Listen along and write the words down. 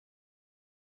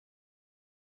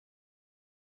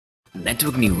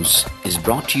Network News is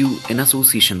brought to you in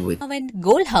association with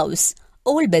Gold House,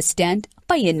 Old Bus Stand,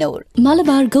 Payyanur.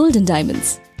 Malabar Gold and Diamonds.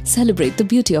 Celebrate the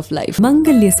beauty of life.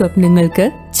 Mangalya Swapnangalkku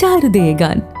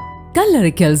Charudegan.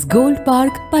 Kallarikals Gold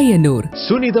Park, Payyanur.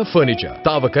 Sunitha Furniture,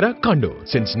 Tavakara, Kannur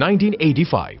since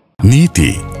 1985.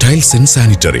 Neeti Tiles and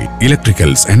Sanitary,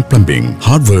 Electricals and Plumbing,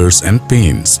 Hardwares and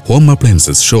Paints, Home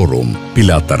Appliances Showroom,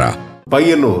 Pilatara.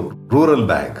 Payyanur Rural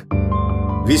Bank.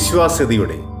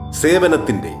 വിശ്വാസ്യതയുടെ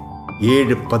സേവനത്തിന്റെ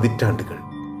 7 പതിറ്റാണ്ടുകൾ.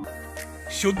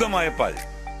 ശുദ്ധമായ പാൽ,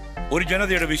 ഒരു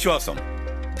ജനതയുടെ വിശ്വാസം.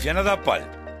 ജനതാ പാൽ,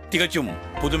 തികച്ചും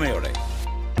പുതുമയോടെ.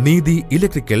 നീതി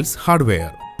electricals hardware,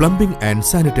 plumbing and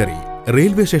sanitary,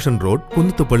 railway station road,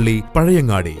 Kunnathupally,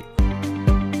 Pazhayangadi.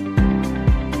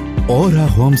 Ora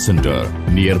Home Center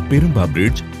near Pirumba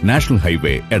Bridge, National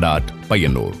Highway, Edat,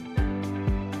 Payyanur.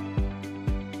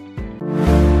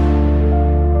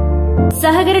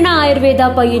 സഹകരണ ആയുർവേദ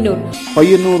പയ്യന്നൂർ.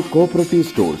 പയ്യന്നൂർ കോഓപ്പറേറ്റീവ്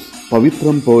സ്റ്റോഴ്സ്,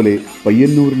 പവിത്രം പോലെ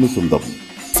പയ്യന്നൂരിന് സ്വന്തം.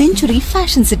 Century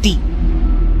Fashion City.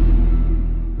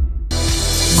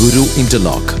 Guru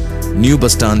Interlock, New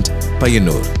Bus Stand,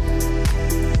 Payyanur.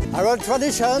 Our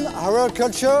tradition, our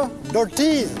culture,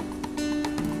 dirty.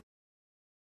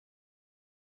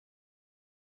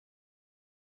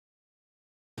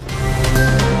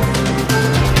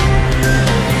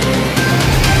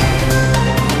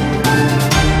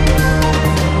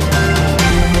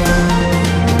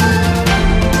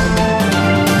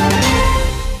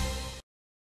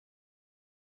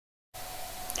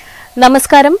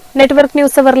 നമസ്കാരം, network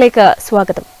news അവറിലേക്ക്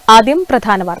സ്വാഗതം. ആദ്യം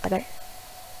പ്രധാന വാർത്തകൾ.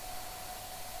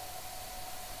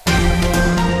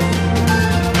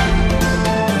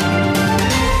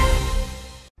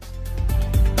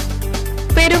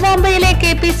 പെരുവാമ്പയിലെ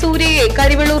KP സൂര്യയെ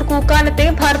Karivellur കൂക്കാനത്തെ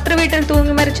ഭർത്തൃവീട്ടിൽ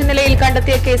തൂങ്ങിമരിച്ച നിലയിൽ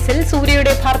കണ്ടെത്തിയ കേസിൽ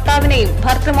സൂര്യയുടെ ഭർത്താവിനെയും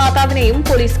ഭർത്തൃമാതാവിനെയും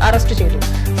പോലീസ് അറസ്റ്റ് ചെയ്തു.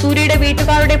 സൂര്യയുടെ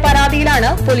വീട്ടുകാരുടെ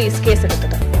പരാതിയിലാണ് പോലീസ്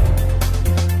കേസെടുത്തത്.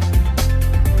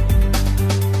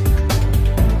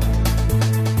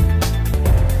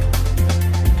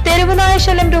 തെരുവുനായ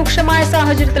ശല്യം രൂക്ഷമായ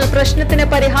സാഹചര്യത്തിൽ പ്രശ്നത്തിന്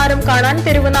പരിഹാരം കാണാൻ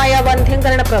തെരുവുനായ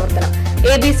വന്ധ്യംകരണ പ്രവർത്തനം,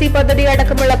 ABC പദ്ധതി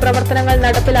അടക്കമുള്ള പ്രവർത്തനങ്ങൾ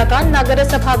നടപ്പിലാക്കാൻ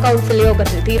നഗരസഭാ കൌൺസിൽ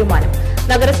യോഗത്തിൽ തീരുമാനം.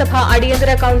 നഗരസഭ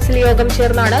അടിയന്തര കൌൺസിൽ യോഗം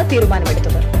ചേർന്നാണ്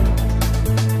തീരുമാനമെടുത്തത്.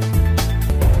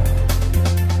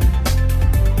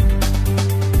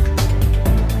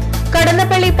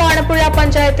 കടന്നപ്പള്ളി പാണപ്പുഴ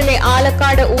പഞ്ചായത്തിലെ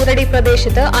ആലക്കാട് ഊരടി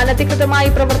പ്രദേശത്ത് അനധികൃതമായി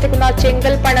പ്രവർത്തിക്കുന്ന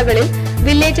ചെങ്കൽ പണകളിൽ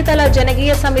വില്ലേജ് തല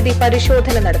ജനകീയ സമിതി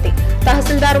പരിശോധന നടത്തി.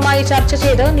 തഹസിൽദാറുമായി ചർച്ച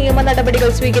ചെയ്ത് നിയമ നടപടികൾ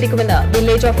സ്വീകരിക്കുമെന്ന്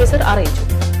വില്ലേജ് ഓഫീസർ അറിയിച്ചു.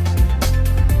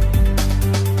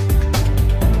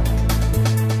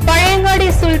 പഴയങ്ങാടി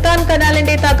സുൽത്താൻ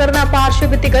കനാലിന്റെ തകർന്ന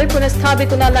പാർശ്വഭിത്തികൾ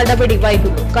പുനഃസ്ഥാപിക്കുന്ന നടപടി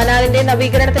വൈകുന്നു. കനാലിന്റെ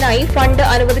നവീകരണത്തിനായി ഫണ്ട്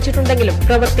അനുവദിച്ചിട്ടുണ്ടെങ്കിലും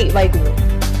പ്രവൃത്തി വൈകുന്നു.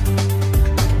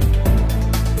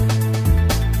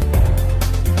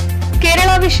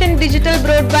 Kerala vision digital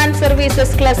broadband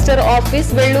services cluster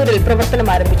office വെള്ളൂരിൽ പ്രവർത്തനം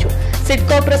ആരംഭിച്ചു.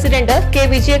 SIDCO president K.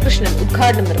 വിജയകൃഷ്ണൻ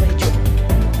ഉദ്ഘാടനം നിർവഹിച്ചു.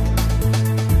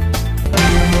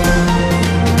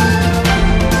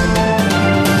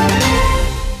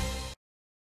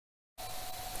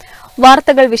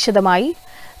 വാർത്തകൾ വിശദമായി.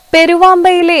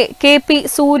 പെരുവാമ്പയിലെ KP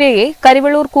സൂര്യയെ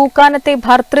കരിവള്ളൂർ കൂക്കാനത്തെ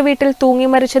ഭർത്തൃവീട്ടിൽ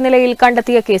തൂങ്ങിമരിച്ച നിലയിൽ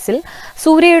കണ്ടെത്തിയ കേസിൽ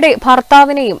സൂര്യയുടെ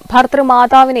ഭർത്താവിനെയും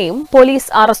ഭർത്തൃമാതാവിനെയും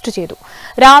പോലീസ് അറസ്റ്റ് ചെയ്തു.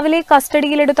 രാവിലെ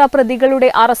കസ്റ്റഡിയിലെടുത്ത പ്രതികളുടെ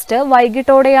അറസ്റ്റ്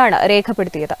വൈകിട്ടോടെയാണ്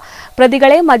രേഖപ്പെടുത്തിയത്.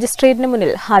 പ്രതികളെ മജിസ്ട്രേറ്റിന്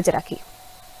മുന്നിൽ ഹാജരാക്കി.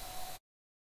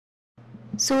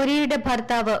 സൂര്യയുടെ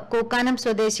ഭർത്താവ് കൂക്കാനം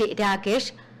സ്വദേശി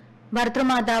രാകേഷ്,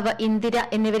 ഭർത്തൃമാതാവ് ഇന്ദിര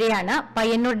എന്നിവരെയാണ്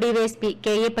പയ്യന്നൂർ ഡിവൈഎസ്പി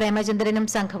KA പ്രേമചന്ദ്രനും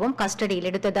സംഘവും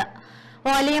കസ്റ്റഡിയിലെടുത്തത്.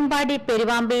 ഓലയമ്പാടി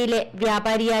പെരുവാമ്പയിലെ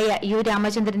വ്യാപാരിയായ U.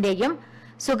 രാമചന്ദ്രന്റെയും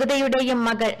സുഗതയുടെയും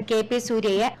മകൾ KP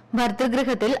സൂര്യയെ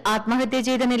ഭർതൃഗൃഹത്തിൽ ആത്മഹത്യ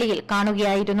ചെയ്ത നിലയിൽ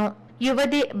കാണുകയായിരുന്നു.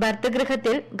 യുവതി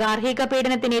ഭർതൃഗൃഹത്തിൽ ഗാർഹിക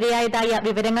പീഡനത്തിനിരയായതായ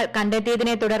വിവരങ്ങൾ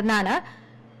കണ്ടെത്തിയതിനെ തുടർന്നാണ്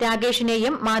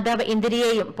രാകേഷിനെയും മാതാവ്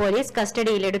ഇന്ദിരയെയും പോലീസ്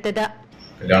കസ്റ്റഡിയിലെടുത്തത്.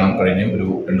 കല്യാണം കഴിഞ്ഞ് ഒരു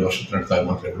 2 വർഷത്തിനടുത്തായി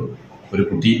മാത്രമേ ഉള്ളൂ. ഒരു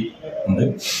കുട്ടി ഉണ്ട്.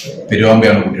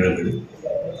 പെരുവാമ്പയാണ് കുട്ടിയുടെ വീട്.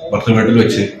 ഭർത്തൃവീട്ടിൽ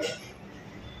വെച്ച്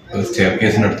സ്റ്റെയർ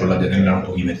കേസിനടുത്തുള്ള ജനലിലാണ്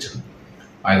തൂങ്ങി മരിച്ചത്.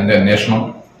 അതിന്റെ അന്വേഷണം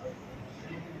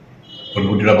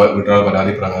പെൺകുട്ടിയുടെ വീട്ടുകാരുടെ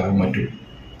പരാതി പ്രകാരവും മറ്റും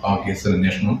ആ കേസിന്റെ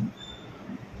അന്വേഷണം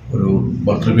ഒരു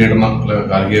ഭർത്തൃപീഡന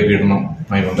ഗാർഹിക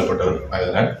പീഡനവുമായി ബന്ധപ്പെട്ടത്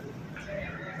ആയതിനാൽ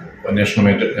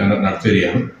അന്വേഷണമായിട്ട്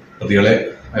നടത്തുകയാണ്. പ്രതികളെ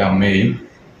അമ്മയെയും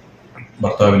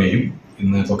ഭർത്താവിനെയും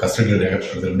ഇന്ന് കസ്റ്റഡിയിൽ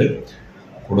രേഖപ്പെടുത്തിയിട്ടുണ്ട്.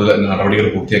 കൂടുതൽ നടപടികൾ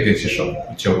പൂർത്തിയാക്കിയ ശേഷം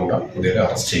ഉച്ചയോടുകൂടെ പ്രതികളെ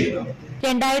അറസ്റ്റ് ചെയ്യുന്നതാണ്.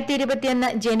 2021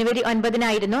 ജനുവരി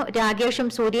 9-നായിരുന്നു രാകേഷും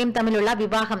സൂര്യയും തമ്മിലുള്ള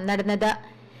വിവാഹം നടന്നത്.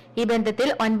 ഈ ബന്ധത്തിൽ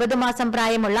 9 മാസം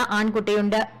പ്രായമുള്ള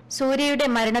ആൺകുട്ടിയുണ്ട്. സൂര്യയുടെ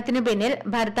മരണത്തിനു പിന്നിൽ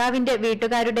ഭർത്താവിന്റെ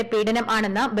വീട്ടുകാരുടെ പീഡനം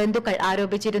ആണെന്ന് ബന്ധുക്കൾ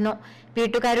ആരോപിച്ചിരുന്നു.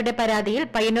 വീട്ടുകാരുടെ പരാതിയിൽ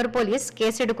Payyanur police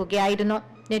കേസെടുക്കുകയായിരുന്നു.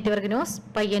 Network news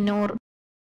Payyanur.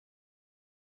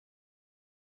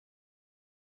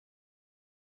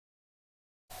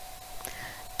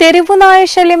 തെരുവുനായ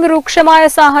ശല്യം രൂക്ഷമായ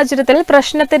സാഹചര്യത്തിൽ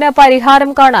പ്രശ്നത്തിന്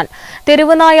പരിഹാരം കാണാൻ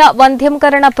തെരുവുനായ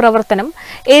വന്ധ്യംകരണ പ്രവർത്തനം,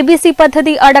 ABC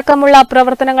പദ്ധതി അടക്കമുള്ള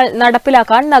പ്രവർത്തനങ്ങൾ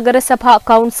നടപ്പിലാക്കാൻ നഗരസഭാ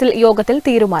കൌൺസിൽ യോഗത്തിൽ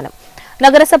തീരുമാനം.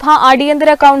 നഗരസഭാ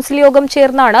അടിയന്തര കൌൺസിൽ യോഗം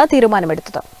ചേർന്നാണ്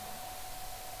തീരുമാനമെടുത്തത്.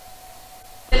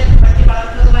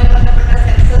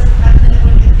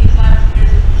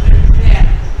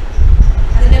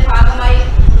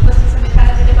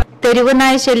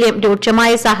 തെരുവുനായ ശല്യം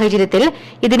രൂക്ഷമായ സാഹചര്യത്തിൽ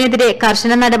ഇതിനെതിരെ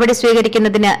കർശന നടപടി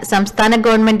സ്വീകരിക്കുന്നതിന് സംസ്ഥാന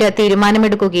ഗവൺമെന്റ്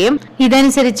തീരുമാനമെടുക്കുകയും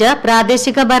ഇതനുസരിച്ച്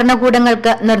പ്രാദേശിക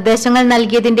ഭരണകൂടങ്ങൾക്ക് നിർദ്ദേശങ്ങൾ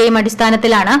നൽകിയതിന്റെയും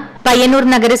അടിസ്ഥാനത്തിലാണ് പയ്യന്നൂർ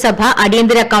നഗരസഭ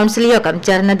അടിയന്തര കൌൺസിൽ യോഗം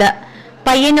ചേർന്നത്.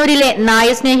 പയ്യന്നൂരിലെ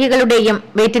നായസ്നേഹികളുടെയും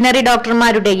വെറ്റിനറി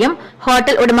ഡോക്ടർമാരുടെയും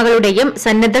ഹോട്ടൽ ഉടമകളുടെയും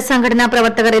സന്നദ്ധ സംഘടനാ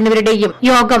പ്രവർത്തകർ എന്നിവരുടെയും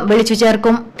യോഗം വിളിച്ചു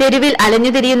ചേർക്കും. തെരുവിൽ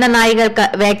അലഞ്ഞുതിരിയുന്ന നായകൾക്ക്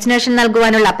വാക്സിനേഷൻ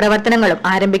നൽകുവാനുള്ള പ്രവർത്തനങ്ങളും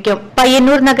ആരംഭിക്കും.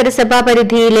 പയ്യന്നൂർ നഗരസഭാ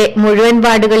പരിധിയിലെ മുഴുവൻ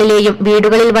വാർഡുകളിലെയും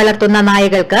വീടുകളിൽ വളർത്തുന്ന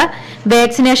നായകൾക്ക്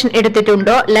വാക്സിനേഷൻ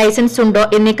എടുത്തിട്ടുണ്ടോ, ലൈസൻസ് ഉണ്ടോ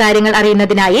എന്നീ കാര്യങ്ങൾ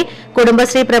അറിയുന്നതിനായി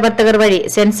കുടുംബശ്രീ പ്രവർത്തകർ വഴി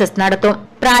സെൻസസ് നടത്തും.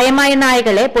 പ്രായമായ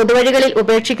നായകളെ പൊതുവഴികളിൽ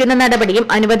ഉപേക്ഷിക്കുന്ന നടപടിയും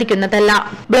അനുവദിക്കുന്നതല്ല.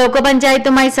 ബ്ലോക്ക്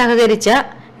പഞ്ചായത്തുമായി സഹകരിച്ച്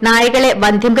നായകളെ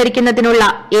വന്ധ്യംകരിക്കുന്നതിനുള്ള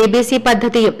ABC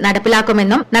പദ്ധതിയും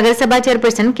നടപ്പിലാക്കുമെന്നും നഗരസഭാ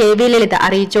ചെയർപേഴ്സൺ KV ലളിത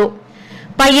അറിയിച്ചു.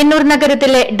 പയ്യന്നൂർ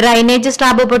നഗരത്തിലെ ഡ്രൈനേജ്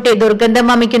സ്ലാബ് പൊട്ടി ദുർഗന്ധം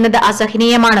വമിക്കുന്നത്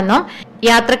അസഹനീയമാണെന്നും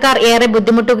യാത്രക്കാർ ഏറെ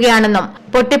ബുദ്ധിമുട്ടുകയാണെന്നും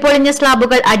പൊട്ടിപ്പൊളിഞ്ഞ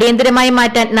സ്ലാബുകൾ അടിയന്തരമായി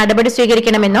മാറ്റാൻ നടപടി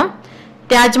സ്വീകരിക്കണമെന്നും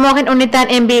രാജ്മോഹൻ ഉണ്ണിത്താൻ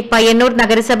MP പയ്യന്നൂർ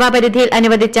നഗരസഭാ പരിധിയിൽ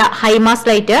അനുവദിച്ച ഹൈമാസ്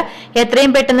ലൈറ്റ്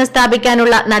എത്രയും പെട്ടെന്ന്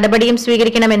സ്ഥാപിക്കാനുള്ള നടപടിയും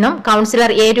സ്വീകരിക്കണമെന്നും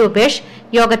കൌൺസിലർ A രൂപേഷ്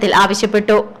യോഗത്തിൽ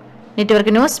ആവശ്യപ്പെട്ടു.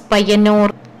 Network news Payyanur.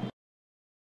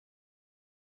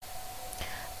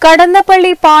 കടന്നപ്പള്ളി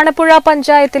പാണപ്പുഴ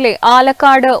പഞ്ചായത്തിലെ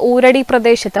ആലക്കാട് ഊരടി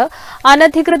പ്രദേശത്ത്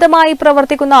അനധികൃതമായി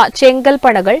പ്രവർത്തിക്കുന്ന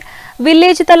ചെങ്കൽപ്പണകൾ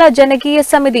വില്ലേജ് തല ജനകീയ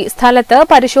സമിതി സ്ഥലത്ത്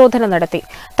പരിശോധന നടത്തി.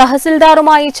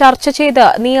 തഹസിൽദാറുമായി ചർച്ച ചെയ്ത്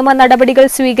നിയമ നടപടികൾ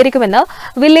സ്വീകരിക്കുമെന്ന്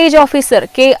village officer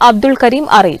K Abdul Kareem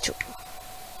അറിയിച്ചു.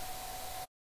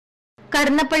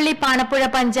 കടന്നപ്പള്ളി പാണപ്പുഴ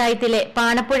പഞ്ചായത്തിലെ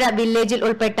പാണപ്പുഴ വില്ലേജിൽ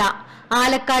ഉൾപ്പെട്ട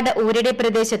ആലക്കാട് ഊരടി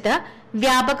പ്രദേശത്ത്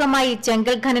വ്യാപകമായി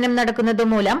ചെങ്കൽ ഖനനം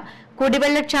നടക്കുന്നതുമൂലം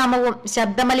കുടിവെള്ളക്ഷാമവും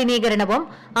ശബ്ദമലിനീകരണവും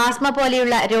ആസ്മ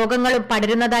പോലെയുള്ള രോഗങ്ങളും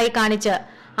പടരുന്നതായി കാണിച്ച്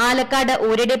ആലക്കാട്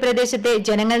ഊരടി പ്രദേശത്തെ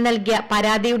ജനങ്ങൾ നൽകിയ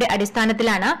പരാതിയുടെ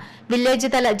അടിസ്ഥാനത്തിലാണ് വില്ലേജ്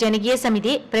തല ജനകീയ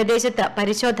സമിതി പ്രദേശത്ത്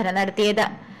പരിശോധന നടത്തിയത്.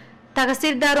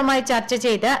 തഹസിൽദാറുമായി ചർച്ച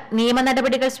ചെയ്ത് നിയമ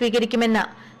നടപടികൾ സ്വീകരിക്കുമെന്ന്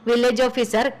village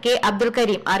officer K Abdul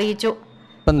Kareem അറിയിച്ചു.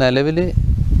 നിലവിൽ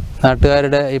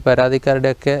നാട്ടുകാരുടെ ഈ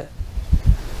പരാതിക്കാരുടെയൊക്കെ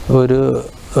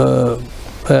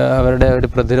അവരുടെ ഒരു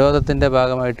പ്രതിരോധത്തിൻ്റെ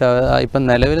ഭാഗമായിട്ട് ഇപ്പം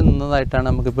നിലവിൽ നിന്നതായിട്ടാണ്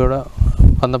നമുക്കിപ്പോൾ ഇവിടെ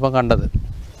വന്നപ്പോൾ കണ്ടത്.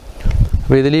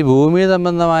 അപ്പോൾ ഇതിൽ ഈ ഭൂമി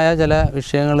സംബന്ധമായ ചില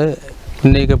വിഷയങ്ങൾ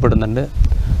ഉന്നയിക്കപ്പെടുന്നുണ്ട്.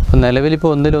 അപ്പം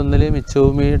നിലവിലിപ്പോൾ ഒന്നിലൊന്നിൽ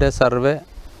മിച്ചഭൂമിയുടെ സർവേ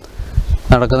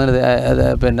നടക്കുന്നുണ്ട്.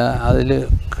 പിന്നെ അതിൽ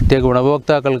കിട്ടിയ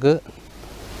ഗുണഭോക്താക്കൾക്ക്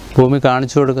ഭൂമി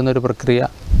കാണിച്ചു കൊടുക്കുന്ന ഒരു പ്രക്രിയ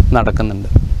നടക്കുന്നുണ്ട്.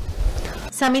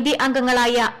 സമിതി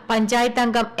അംഗങ്ങളായ പഞ്ചായത്ത്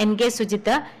അംഗം NK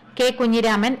Sujith, K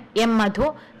Kunhiraman, M മധു,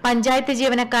 പഞ്ചായത്ത്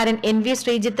ജീവനക്കാരൻ NV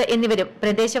ശ്രീജിത്ത് എന്നിവരും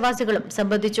പ്രദേശവാസികളും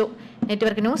സംബന്ധിച്ചു.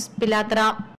 നെറ്റ്വർക്ക് ന്യൂസ് പിലാത്ര.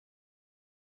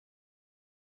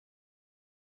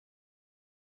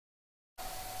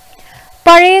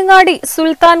 പഴയങ്ങാടി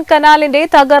സുൽത്താൻ കനാലിന്റെ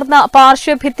തകർന്ന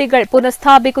പാർശ്വഭിത്തികൾ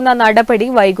പുനഃസ്ഥാപിക്കുന്ന നടപടി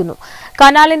വൈകുന്നു.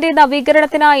 കനാലിന്റെ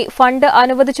നവീകരണത്തിനായി ഫണ്ട്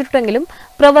അനുവദിച്ചിട്ടുണ്ടെങ്കിലും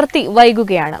പ്രവൃത്തി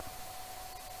വൈകുകയാണ്.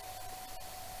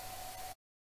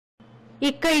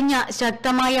 ഇക്കഴിഞ്ഞ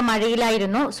ശക്തമായ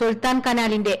മഴയിലായിരുന്നു സുൽത്താൻ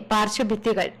കനാലിന്റെ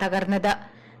പാർശ്വഭിത്തികൾ തകർന്നത്.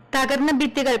 തകർന്ന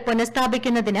ഭിത്തികൾ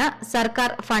പുനഃസ്ഥാപിക്കുന്നതിന് സർക്കാർ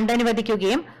ഫണ്ട്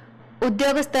അനുവദിക്കുകയും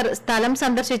ഉദ്യോഗസ്ഥർ സ്ഥലം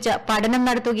സന്ദർശിച്ച് പഠനം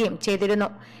നടത്തുകയും ചെയ്തിരുന്നു.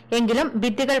 എങ്കിലും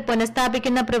ഭിത്തികൾ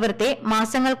പുനഃസ്ഥാപിക്കുന്ന പ്രവൃത്തി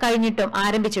മാസങ്ങൾ കഴിഞ്ഞിട്ടും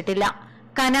ആരംഭിച്ചിട്ടില്ല.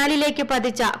 കനാലിലേക്ക്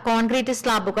പതിച്ച കോൺക്രീറ്റ്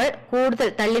സ്ലാബുകൾ കൂടുതൽ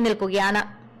തള്ളി നിൽക്കുകയാണ്.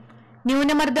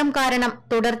 ന്യൂനമർദ്ദം കാരണം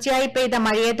തുടർച്ചയായി പെയ്ത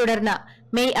മഴയെ തുടർന്ന്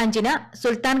മെയ് 5-ന്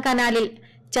സുൽത്താൻ കനാലിൽ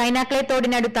ചൈനാക്ലേ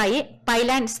തോടിനടുത്തായി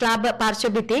പൈലാൻ സ്ലാബ്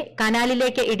പാർശ്വഭിത്തി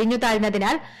കനാലിലേക്ക് ഇടിഞ്ഞു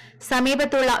താഴ്ന്നതിനാൽ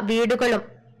സമീപത്തുള്ള വീടുകളും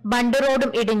ബണ്ട്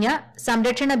റോഡും ഇടിഞ്ഞ്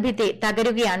സംരക്ഷണ ഭിത്തി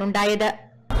തകരുകയാണുണ്ടായത്.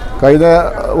 കഴിഞ്ഞ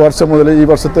വർഷം മുതൽ ഈ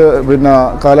വർഷത്തെ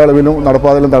കാലയളവിലും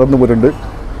നടപ്പാതലും തകർന്നു പോയിട്ടുണ്ട്.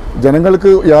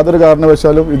 ജനങ്ങൾക്ക് യാതൊരു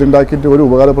കാരണവശാലും ഇതുണ്ടാക്കിയിട്ട് ഒരു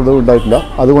ഉപകാരപ്രദവും ഉണ്ടായിട്ടില്ല.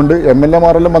 അതുകൊണ്ട്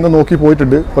MLAമാരെല്ലാം വന്ന് നോക്കി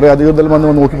പോയിട്ടുണ്ട്, കുറേ അധികൃതരും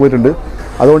വന്ന് നോക്കി പോയിട്ടുണ്ട്.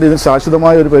 അതുകൊണ്ട് ഇതിന്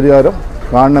ശാശ്വതമായ ഒരു പരിഹാരം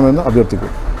കാണണമെന്ന്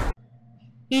അഭ്യർത്ഥിക്കും.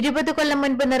 20 കൊല്ലം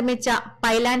മുൻപ് നിർമ്മിച്ച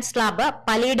പൈലാൻ സ്ലാബ്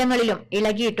പലയിടങ്ങളിലും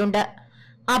ഇളകിയിട്ടുണ്ട്.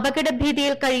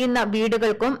 അപകടഭീതിയിൽ കഴിയുന്ന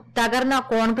വീടുകൾക്കും തകർന്ന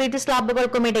കോൺക്രീറ്റ്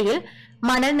സ്ലാബുകൾക്കുമിടയിൽ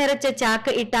മണൽ നിറച്ച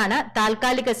ചാക്ക് ഇട്ടാണ്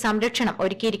താൽക്കാലിക സംരക്ഷണം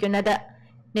ഒരുക്കിയിരിക്കുന്നത്.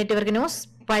 Network news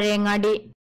Pazhayangadi.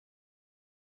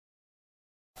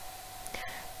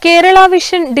 Kerala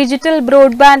vision digital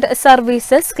broadband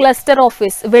services cluster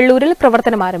office വെള്ളൂരിൽ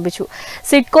പ്രവർത്തനം ആരംഭിച്ചു.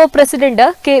 സിഡ്കോ പ്രസിഡന്റ്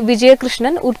കെ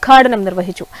വിജയകൃഷ്ണൻ ഉദ്ഘാടനം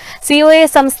നിർവഹിച്ചു. സിഒഎ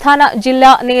സംസ്ഥാന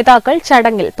ജില്ലാ നേതാക്കൾ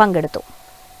ചടങ്ങിൽ പങ്കെടുത്തു.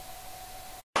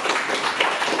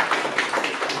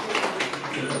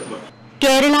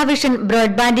 കേരള വിഷൻ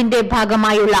ബ്രോഡ്ബാൻഡിന്റെ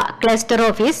ഭാഗമായുള്ള ക്ലസ്റ്റർ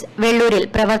ഓഫീസ് വെള്ളൂരിൽ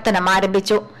പ്രവർത്തനം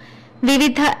ആരംഭിച്ചു.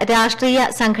 വിവിധ രാഷ്ട്രീയ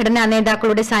സംഘടനാ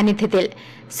നേതാക്കളുടെ സാന്നിധ്യത്തിൽ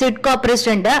സിഡ്കോ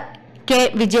പ്രസിഡന്റ് കെ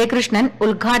വിജയകൃഷ്ണൻ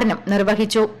ഉദ്ഘാടനം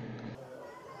നിർവഹിച്ചു.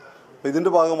 ഇതിന്റെ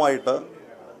ഭാഗമായിട്ട്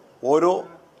ഓരോ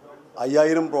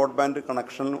 5000 ബ്രോഡ്ബാൻഡ്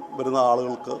കണക്ഷൻ വരുന്ന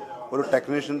ആളുകൾക്ക് ഒരു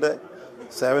ടെക്നീഷ്യന്റെ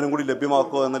സേവനം കൂടി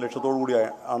ലഭ്യമാക്കുക എന്ന ലക്ഷ്യത്തോടു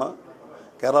കൂടിയാണ്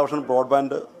കേരള വിഷൻ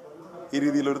ബ്രോഡ്ബാൻഡ് ഈ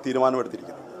രീതിയിലൊരു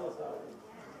തീരുമാനമെടുത്തിരിക്കുന്നത്.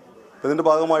 ഇതിൻ്റെ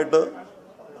ഭാഗമായിട്ട്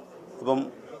ഇപ്പം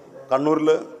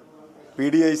കണ്ണൂരിൽ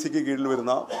PDICക്ക് കീഴിൽ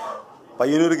വരുന്ന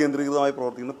പയ്യന്നൂർ കേന്ദ്രീകൃതമായി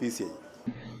പ്രവർത്തിക്കുന്ന PCI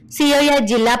സിഒഎ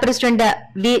ജില്ലാ president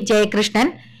V Jayakrishnan,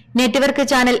 network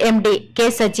channel MD K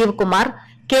Sajeev Kumar,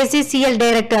 KCCL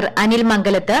director Anil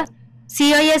മംഗലത്ത്,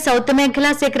 സിഒഎ സൗത്ത്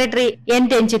മേഖലാ secretary N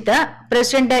Ranjith,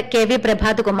 president KV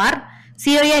Prabhat Kumar,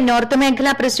 COA north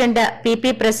മേഖലാ president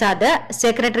PP Prasad,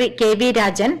 secretary KV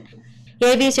Rajan,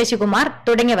 AV Sasikumar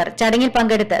തുടങ്ങിയവർ ചടങ്ങിൽ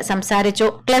പങ്കെടുത്ത് സംസാരിച്ചു.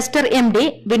 Cluster MD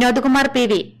Vinod Kumar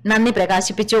PV നന്ദി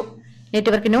പ്രകാശിപ്പിച്ചു.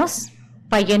 Network news,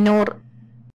 Payyanur.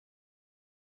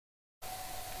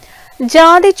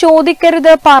 ജാതി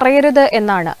ചോദിക്കരുത് പറയരുത്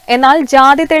എന്നാണ്. എന്നാൽ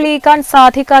ജാതി തെളിയിക്കാൻ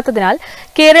സാധിക്കാത്തതിനാൽ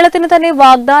കേരളത്തിന് തന്നെ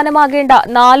വാഗ്ദാനമാകേണ്ട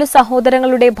 4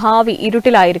 സഹോദരങ്ങളുടെ ഭാവി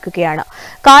ഇരുട്ടിലായിരിക്കുകയാണ്.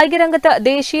 കായിക രംഗത്ത്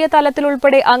ദേശീയ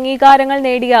തലത്തിലുൾപ്പെടെ അംഗീകാരങ്ങൾ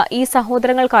നേടിയ ഈ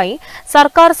സഹോദരങ്ങൾക്കായി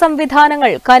സർക്കാർ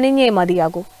സംവിധാനങ്ങൾ കനിഞ്ഞേ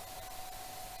മതിയാകൂ.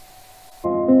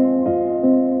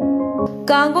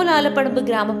 കാങ്കോൽ ആലപ്പടമ്പ്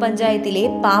ഗ്രാമപഞ്ചായത്തിലെ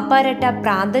പാപ്പാരട്ട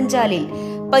പ്രാന്തൻചാലിൽ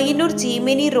പയ്യന്നൂർ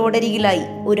ചീമേനി റോഡരികിലായി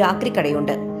ഒരു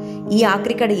ആക്രിക്കടയുണ്ട്. ഈ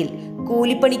ആക്രിക്കടയിൽ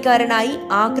കൂലിപ്പണിക്കാരനായി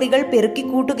ആക്രികൾ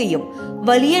പെറുക്കിക്കൂട്ടുകയും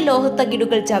വലിയ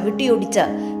ലോഹത്തകിടുകൾ ചവിട്ടിയൊടിച്ച്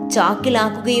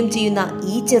ചാക്കിലാക്കുകയും ചെയ്യുന്ന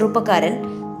ഈ ചെറുപ്പക്കാരൻ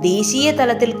ദേശീയ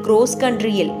തലത്തിൽ ക്രോസ്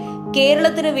കൺട്രിയിൽ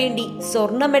കേരളത്തിനു വേണ്ടി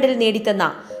സ്വർണ്ണ മെഡൽ നേടിത്തന്ന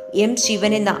M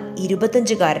ശിവൻ എന്ന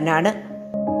 25-കാരനാണ്.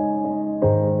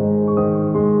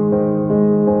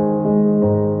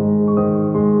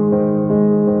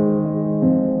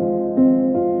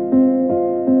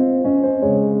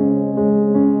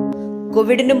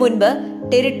 കോവിഡിന് മുൻപ്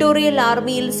ടെറിട്ടോറിയൽ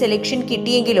ആർമിയിൽ സെലക്ഷൻ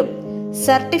കിട്ടിയെങ്കിലും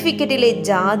സർട്ടിഫിക്കറ്റിലെ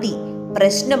ജാതി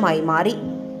പ്രശ്നമായി മാറി.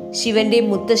 ശിവന്റെ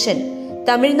മുത്തശ്ശൻ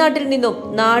തമിഴ്നാട്ടിൽ നിന്നും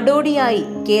നാടോടിയായി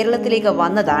കേരളത്തിലേക്ക്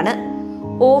വന്നതാണ്.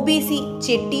 OBC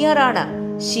ചെട്ടിയാറാണ്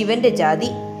ശിവന്റെ ജാതി.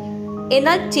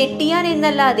 എന്നാൽ ചെട്ടിയാൻ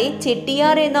എന്നല്ലാതെ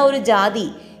ചെട്ടിയാർ എന്ന ഒരു ജാതി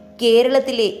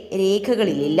കേരളത്തിലെ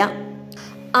രേഖകളിലില്ല.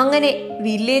 അങ്ങനെ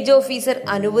വില്ലേജ് ഓഫീസർ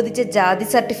അനുവദിച്ച ജാതി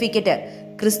സർട്ടിഫിക്കറ്റ്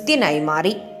ക്രിസ്ത്യനായി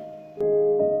മാറി.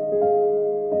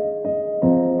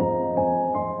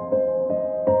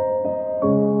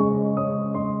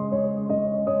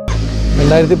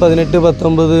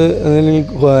 2018-19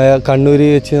 കണ്ണൂർ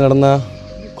വെച്ച് നടന്ന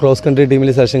ക്രോസ് കൺട്രി ടീമിൽ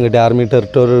സെലക്ഷൻ കിട്ടി. ആർമി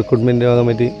ടെറിട്ടോറിയൽ റിക്രൂട്ട്മെൻറ്റ്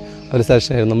കമ്മിറ്റി ഒരു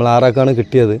സെലക്ഷനായിരുന്നു. നമ്മൾ 6 ആൾക്കാണ്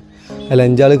കിട്ടിയത്. അതിൽ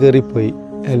 5 ആൾ കയറിപ്പോയി.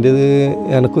 എൻ്റേത്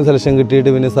എനിക്കും സെലക്ഷൻ കിട്ടിയിട്ട്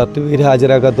പിന്നെ സർട്ടിഫിക്കറ്റ്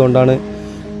ഹാജരാക്കാത്തതുകൊണ്ടാണ്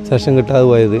സെലക്ഷൻ കിട്ടാതെ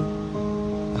പോയത്.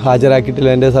 ഹാജരാക്കിയിട്ടില്ല.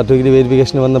 എൻ്റെ സർട്ടിഫിക്കറ്റ്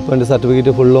വെരിഫിക്കേഷൻ വന്നപ്പോൾ എൻ്റെ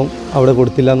സർട്ടിഫിക്കറ്റ് ഫുള്ളും അവിടെ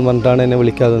കൊടുത്തില്ല എന്ന് പറഞ്ഞിട്ടാണ് എന്നെ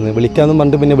വിളിക്കാതെ വിളിക്കാമെന്ന്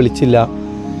പറഞ്ഞിട്ട് പിന്നെ വിളിച്ചില്ല.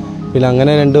 പിന്നെ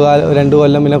അങ്ങനെ 2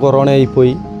 കൊല്ലം പിന്നെ കൊറോണ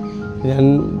ആയിപ്പോയി. ഞാൻ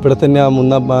ഇവിടെ തന്നെ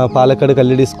പാലക്കാട്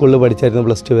കല്ലടി സ്കൂളിൽ പഠിച്ചായിരുന്നു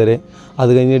 +2 വരെ.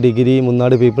 അത് കഴിഞ്ഞ് ഡിഗ്രി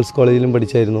മുന്നാട് പീപ്പിൾസ് കോളേജിലും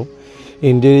പഠിച്ചായിരുന്നു.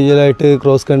 ഇൻഡിവിജ്വലായിട്ട്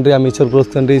cross country, amateur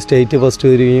cross country state first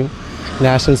വരികയും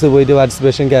നാഷണൽസ് പോയിട്ട്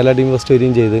പാർട്ടിസിപ്പേഷൻ കേരള ടീം ഫസ്റ്റ്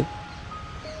വരികയും ചെയ്ത്.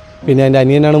 പിന്നെ എൻ്റെ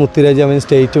അനിയനാണ് മുത്തുരാജ്. അവൻ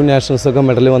സ്റ്റേറ്റും നാഷണൽസൊക്കെ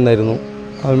മെഡൽ വന്നായിരുന്നു.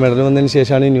 അവൻ മെഡൽ വന്നതിന്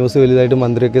ശേഷമാണ് ഈ ന്യൂസ് വലുതായിട്ട്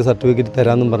മന്ത്രിയൊക്കെ സർട്ടിഫിക്കറ്റ്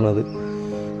തരാമെന്നും പറഞ്ഞത്.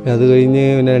 അത് കഴിഞ്ഞ്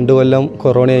പിന്നെ 2 കൊല്ലം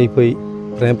കൊറോണ ആയിപ്പോയി.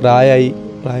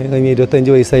 പ്രായം കഴിഞ്ഞ്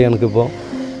 25 വയസ്സായി എനിക്കിപ്പോൾ.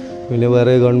 പിന്നെ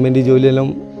വേറെ ഗവൺമെൻറ് ജോലിയെല്ലാം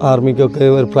ആർമിക്കൊക്കെ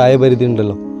ഒരു പ്രായപരിധി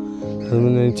ഉണ്ടല്ലോ.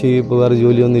 അതെന്ന് വെച്ച് ഇപ്പോൾ വേറെ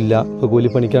ജോലിയൊന്നുമില്ല. ഇപ്പോൾ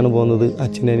കൂലിപ്പണിക്കാണ് പോകുന്നത്.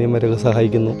 അച്ഛനും അനിയന്മാരൊക്കെ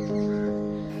സഹായിക്കുന്നു.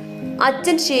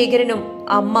 അച്ഛൻ ശേഖരനും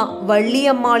അമ്മ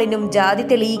വള്ളിയമ്മാളിനും ജാതി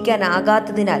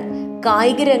തെളിയിക്കാനാകാത്തതിനാൽ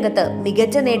കായിക രംഗത്ത്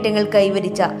മികച്ച നേട്ടങ്ങൾ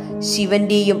കൈവരിച്ച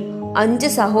ശിവന്റെയും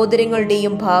 5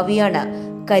 സഹോദരങ്ങളുടെയും ഭാവിയാണ്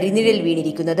കരിനിഴൽ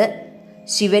വീണിരിക്കുന്നത്.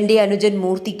 ശിവന്റെ അനുജൻ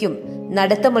മൂർത്തിക്കും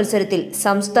നടത്ത മത്സരത്തിൽ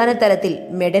സംസ്ഥാന തലത്തിൽ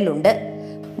മെഡലുണ്ട്.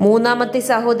 3ാമത്തെ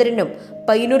സഹോദരനും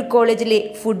പയ്യന്നൂർ കോളേജിലെ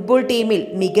ഫുട്ബോൾ ടീമിൽ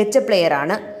മികച്ച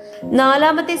പ്ലെയറാണ്.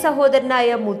 4ാമത്തെ സഹോദരനായ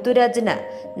മുത്തുരാജന്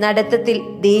നടത്തത്തിൽ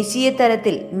ദേശീയ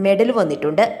തലത്തിൽ മെഡൽ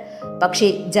വന്നിട്ടുണ്ട്. പക്ഷേ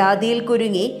ജാതിയിൽ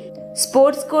കുരുങ്ങി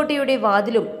സ്പോർട്സ് കോട്ടയുടെ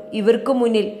വാതിലും ഇവർക്കു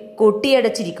മുന്നിൽ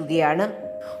കൊട്ടിയടച്ചിരിക്കുകയാണ്.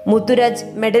 മുത്തുരാജ്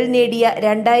മെഡൽ നേടിയ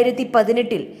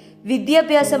 2018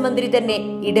 വിദ്യാഭ്യാസ മന്ത്രി തന്നെ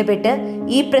ഇടപെട്ട്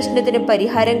ഈ പ്രശ്നത്തിന്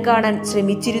പരിഹാരം കാണാൻ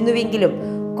ശ്രമിച്ചിരുന്നുവെങ്കിലും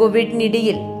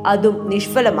കോവിഡിനിടയിൽ അതും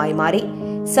നിഷ്ഫലമായി മാറി.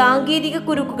 സാങ്കേതിക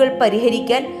കുരുക്കുകൾ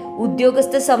പരിഹരിക്കാൻ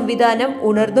ഉദ്യോഗസ്ഥ സംവിധാനം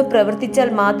ഉണർന്നു പ്രവർത്തിച്ചാൽ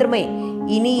മാത്രമേ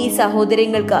ഇനി ഈ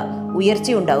സഹോദരങ്ങൾക്ക്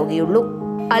ഉയർച്ചയുണ്ടാവുകയുള്ളൂ.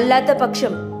 അല്ലാത്ത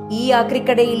പക്ഷം ഈ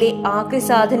ആക്രിക്കടയിലെ ആക്രി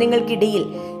സാധനങ്ങൾക്കിടയിൽ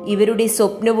ഇവരുടെ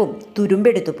സ്വപ്നവും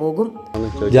തുരുമ്പെടുത്തു പോകും.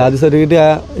 ജാതി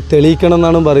സർട്ടിഫിക്കറ്റ് തെളിയിക്കണം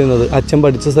എന്നാണ് പറയുന്നത്. അച്ഛൻ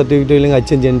പഠിച്ച സർട്ടിഫിക്കറ്റ് ഇല്ലെങ്കിൽ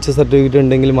അച്ഛൻ ജനിച്ച സർട്ടിഫിക്കറ്റ്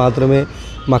ഉണ്ടെങ്കിൽ മാത്രമേ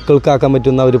മക്കൾക്കാക്കാൻ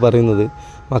പറ്റുമെന്ന് അവർ പറയുന്നത്.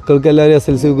 മക്കൾക്ക് എല്ലാവരും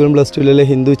SLC പ്ലസ് ടുവിലെ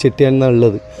ഹിന്ദു ചെട്ടിയാൻ എന്നാണ്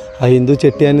ഉള്ളത്. ആ ഹിന്ദു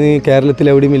ചെട്ടിയാൻ കേരളത്തിൽ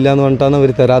എവിടെയും ഇല്ലയെന്ന് പറഞ്ഞിട്ടാണ്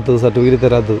അവർ തരാത്തത്, സർട്ടിഫിക്കറ്റ്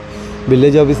തരാത്തത്.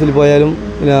 വില്ലേജ് ഓഫീസിൽ പോയാലും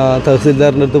പിന്നെ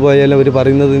തഹസിൽദാറിൻ്റെ അടുത്ത് പോയാലും അവർ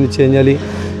പറയുന്നത് എന്ന് വെച്ച് കഴിഞ്ഞാൽ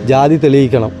ജാതി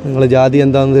തെളിയിക്കണം, നിങ്ങൾ ജാതി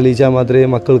എന്താണെന്ന് തെളിയിച്ചാൽ മാത്രമേ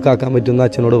മക്കൾക്കാക്കാൻ പറ്റുമെന്ന്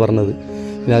അച്ഛനോട് പറഞ്ഞത്.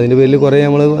 പിന്നെ അതിൻ്റെ പേരിൽ കുറേ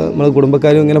നമ്മളെ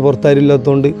കുടുംബക്കാരും ഇങ്ങനെ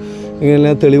പുറത്താരില്ലാത്തതുകൊണ്ട്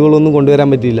ഇങ്ങനെ തെളിവുകളൊന്നും കൊണ്ടുവരാൻ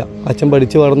പറ്റിയില്ല. അച്ഛൻ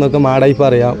പഠിച്ച് വളർന്നൊക്കെ മാടായി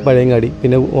പറയാം, പഴയങ്ങാടി,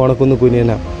 പിന്നെ ഓണക്കുന്ന്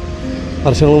കുനിയന.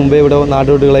 വർഷങ്ങൾ മുമ്പേ ഇവിടെ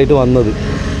നാടോടികളായിട്ട് വന്നത്.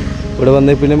 ഇവിടെ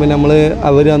വന്നേ പിന്നെ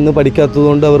അവർ അന്ന്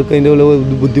പഠിക്കാത്തതുകൊണ്ട് അവർക്ക് അതിൻ്റെ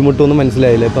ബുദ്ധിമുട്ടൊന്നും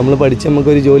മനസ്സിലായില്ല. ഇപ്പം നമ്മൾ പഠിച്ച്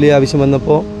നമുക്കൊരു ജോലി ആവശ്യം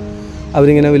വന്നപ്പോൾ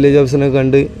അവരിങ്ങനെ വില്ലേജ് ഓഫീസിനൊക്കെ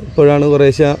കണ്ട് ഇപ്പോഴാണ്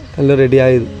കുറേശ്ശെ എല്ലാം റെഡി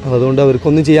ആയത്. അതുകൊണ്ട്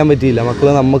അവർക്കൊന്നും ചെയ്യാൻ പറ്റിയില്ല.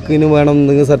 മക്കളെ നമുക്കിന് വേണം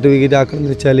എന്തെങ്കിലും സർട്ടിഫിക്കറ്റ് ആക്കണം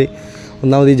എന്ന് വെച്ചാൽ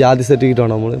ഒന്നാമത് ഈ ജാതി സർട്ടിഫിക്കറ്റ്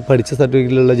വേണം. നമ്മൾ പഠിച്ച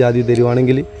സർട്ടിഫിക്കറ്റിലുള്ള ജാതി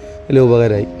തരുവാണെങ്കിൽ വലിയ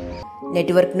ഉപകാരമായി.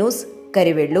 Network news,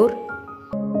 Karivellur.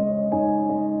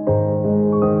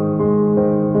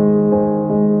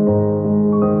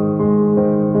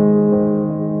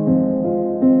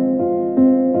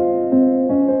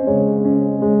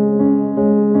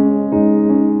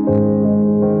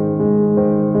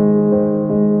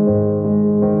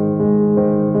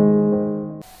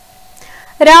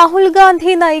 രാഹുൽ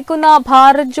ഗാന്ധി നയിക്കുന്ന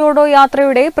ഭാരത് ജോഡോ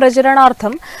യാത്രയുടെ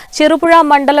പ്രചരണാർത്ഥം ചെറുപുഴ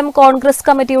മണ്ഡലം കോൺഗ്രസ്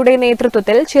കമ്മിറ്റിയുടെ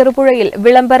നേതൃത്വത്തിൽ ചെറുപുഴയിൽ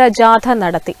വിളംബര ജാഥ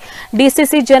നടത്തി.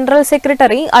 DCC general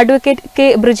secretary advocate K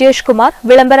Brijesh Kumar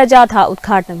വിളംബര ജാഥ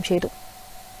ഉദ്ഘാടനം ചെയ്തു.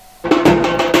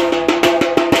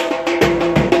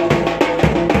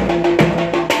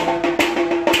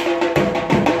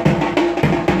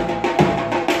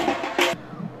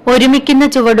 ഒരുമിക്കുന്ന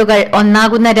ചുവടുകൾ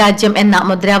ഒന്നാകുന്ന രാജ്യം എന്ന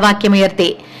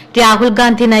മുദ്രാവാക്യമുയർത്തി രാഹുൽ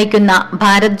ഗാന്ധി നയിക്കുന്ന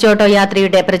ഭാരത് ജോഡോ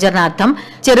യാത്രയുടെ പ്രചരണാർത്ഥം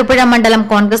ചെറുപുഴ മണ്ഡലം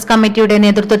കോൺഗ്രസ് കമ്മിറ്റിയുടെ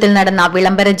നേതൃത്വത്തിൽ നടന്ന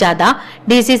വിളംബര ജാഥ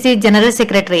DCC general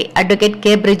secretary advocate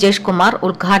K Brijesh Kumar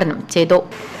ഉദ്ഘാടനം ചെയ്തു.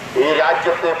 ഈ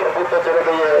രാജ്യത്തെ പ്രബുദ്ധ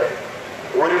ജനതയെ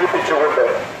ഒരുമിപ്പിച്ചുകൊണ്ട്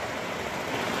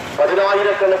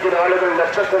പതിനായിരക്കണക്കിന് ആളുകൾ,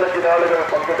 ലക്ഷക്കണക്കിന് ആളുകൾ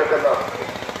പങ്കെടുക്കുന്ന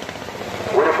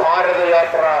ഒരു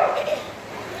ഭാരതയാത്ര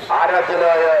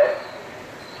ആരാധ്യനായ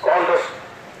കോൺഗ്രസ്,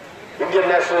 ഇന്ത്യൻ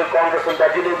നാഷണൽ കോൺഗ്രസിന്റെ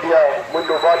അഖിലേന്ത്യാ മുൻ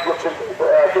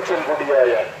ഉപാധ്യക്ഷൻ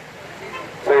കൂടിയായ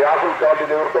ശ്രീ രാഹുൽ ഗാന്ധി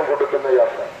നേതൃത്വം കൊടുക്കുന്ന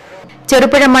യാത്ര.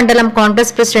 ചെറുപുഴ മണ്ഡലം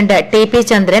കോൺഗ്രസ് പ്രസിഡന്റ് TP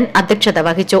ചന്ദ്രൻ അധ്യക്ഷത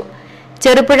വഹിച്ചു.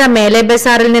 ചെറുപുഴ മേലെ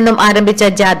ബസാറിൽ നിന്നും ആരംഭിച്ച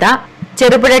ജാഥ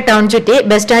ചെറുപുഴ ടൗൺ ചുറ്റി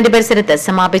ബസ് സ്റ്റാൻഡ് പരിസരത്ത്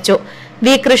സമാപിച്ചു.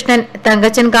 വി കൃഷ്ണൻ,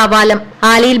 തങ്കച്ചൻ കാവാലം,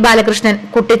 ആലിയിൽ ബാലകൃഷ്ണൻ,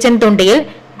 കുട്ടിച്ചൻ തുണ്ടിയിൽ,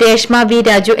 രേഷ്മ വി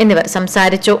രാജു എന്നിവർ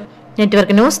സംസാരിച്ചു.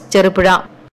 Network news, Cherupuzha.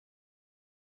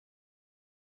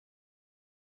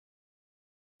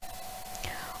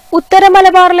 ഉത്തര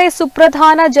മലബാറിലെ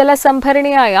സുപ്രധാന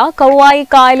ജലസംഭരണിയായ കൗവായി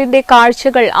കായലിന്റെ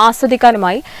കാഴ്ചകൾ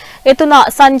ആസ്വദിക്കാനുമായി എത്തുന്ന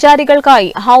സഞ്ചാരികൾക്കായി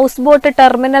ഹൌസ് ബോട്ട്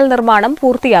ടെർമിനൽ നിർമ്മാണം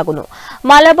പൂർത്തിയാകുന്നു.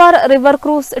 മലബാർ റിവർ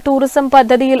ക്രൂസ് ടൂറിസം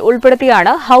പദ്ധതിയിൽ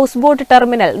ഉൾപ്പെടുത്തിയാണ് ഹൌസ് ബോട്ട്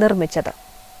ടെർമിനൽ നിർമ്മിച്ചത്.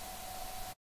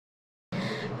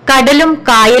 കടലും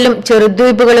കായലും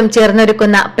ചെറുദ്വീപുകളും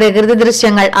ചേർന്നൊരുക്കുന്ന പ്രകൃതി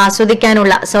ദൃശ്യങ്ങൾ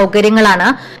ആസ്വദിക്കാനുള്ള സൌകര്യങ്ങളാണ്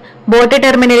ബോട്ട്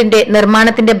ടെർമിനലിന്റെ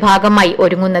നിർമ്മാണത്തിന്റെ ഭാഗമായി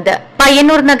ഒരുങ്ങുന്നത്.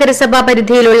 പയ്യന്നൂർ നഗരസഭാ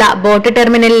പരിധിയിലുള്ള ബോട്ട്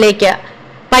ടെർമിനലിലേക്ക്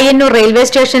പയ്യന്നൂർ റെയിൽവേ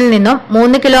സ്റ്റേഷനിൽ നിന്നും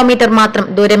 3 കിലോമീറ്റർ മാത്രം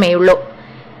ദൂരമേയുള്ളൂ.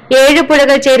 7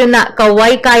 പുഴകൾ ചേരുന്ന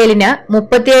കൗവായി കായലിന്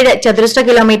 37 ചതുരശ്ര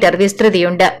കിലോമീറ്റർ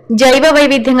വിസ്തൃതിയുണ്ട്. ജൈവ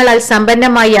വൈവിധ്യങ്ങളാൽ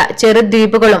സമ്പന്നമായ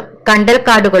ചെറുദ്വീപുകളും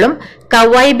കണ്ടൽക്കാടുകളും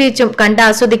കൗവായി ബീച്ചും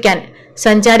കണ്ടാസ്വദിക്കാൻ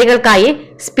സഞ്ചാരികൾക്കായി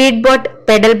speed boat,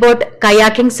 pedal boat,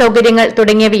 kayaking സൌകര്യങ്ങൾ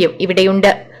തുടങ്ങിയവയും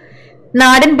ഇവിടെയുണ്ട്.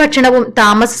 നാടൻ ഭക്ഷണവും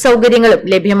താമസ സൌകര്യങ്ങളും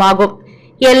ലഭ്യമാകും.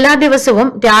 എല്ലാ ദിവസവും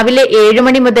രാവിലെ 7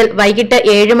 മണി മുതൽ വൈകിട്ട്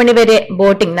 7 മണി വരെ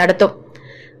ബോട്ടിംഗ് നടത്തും.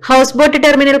 ഹൌസ് ബോട്ട്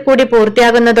ടെർമിനൽ കൂടി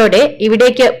പൂർത്തിയാകുന്നതോടെ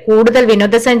ഇവിടേക്ക് കൂടുതൽ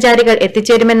വിനോദസഞ്ചാരികൾ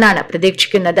എത്തിച്ചേരുമെന്നാണ്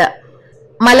പ്രതീക്ഷിക്കുന്നത്.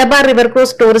 മലബാർ റിവർ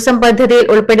ക്രൂസ് ടൂറിസം പദ്ധതിയിൽ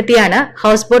ഉൾപ്പെടുത്തിയാണ്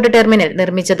ഹൌസ് ബോട്ട് ടെർമിനൽ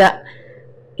നിർമ്മിച്ചത്.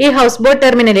 ഈ ഹൌസ് ബോട്ട്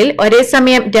ടെർമിനലിൽ ഒരേ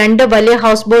സമയം 2 വലിയ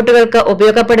ഹൌസ് ബോട്ടുകൾക്ക്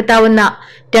ഉപയോഗപ്പെടുത്താവുന്ന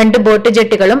 2 ബോട്ട്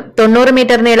ജെട്ടികളും 90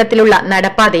 മീറ്റർ നീളത്തിലുള്ള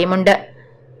നടപ്പാതയുമുണ്ട്.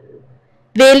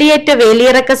 വേലിയേറ്റ്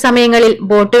വേലിയിറക്ക സമയങ്ങളിൽ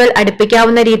ബോട്ടുകൾ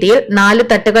അടുപ്പിക്കാവുന്ന രീതിയിൽ 4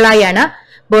 തട്ടുകളായാണ്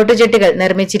ബോട്ട് ജെട്ടികൾ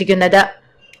നിർമ്മിച്ചിരിക്കുന്നത്.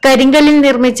 കരിങ്കല്ലിൽ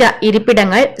നിർമ്മിച്ച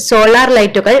ഇരിപ്പിടങ്ങൾ, സോളാർ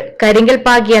ലൈറ്റുകൾ, കരിങ്കൽ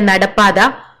പാകിയ നടപ്പാത,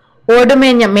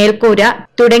 ഓടുമേഞ്ഞ മേൽക്കൂര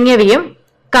തുടങ്ങിയവയും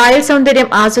കായൽ സൗന്ദര്യം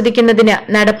ആസ്വദിക്കുന്നതിന്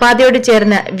നടപ്പാതയോട്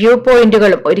ചേർന്ന് വ്യൂ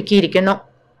പോയിന്റുകളും ഒരുക്കിയിരിക്കുന്നു.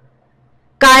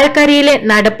 കായൽക്കരയിലെ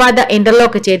നടപ്പാത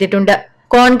ഇന്റർലോക്ക് ചെയ്തിട്ടുണ്ട്.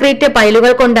 കോൺക്രീറ്റ്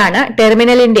പൈലുകൾ കൊണ്ടാണ്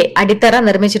ടെർമിനലിന്റെ അടിത്തറ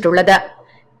നിർമ്മിച്ചിട്ടുള്ളത്.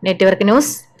 Network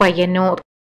news, Payyanur.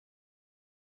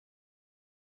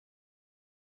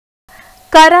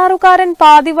 കരാറുകാരൻ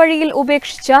പാതിവഴിയിൽ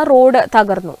ഉപേക്ഷിച്ച റോഡ്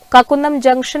തകർന്നു. കക്കുന്നം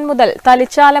ജംഗ്ഷൻ മുതൽ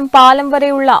തലിച്ചാലം പാലം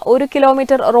വരെയുള്ള 1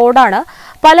 കിലോമീറ്റർ റോഡാണ്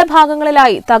പല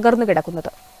ഭാഗങ്ങളിലായി തകർന്നു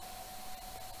കിടക്കുന്നത്.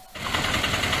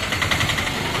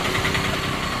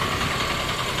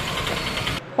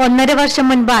 ഒന്നര വർഷം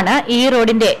മുൻപാണ് ഈ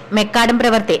റോഡിന്റെ മെക്കാഡം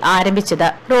പ്രവൃത്തി ആരംഭിച്ചത്.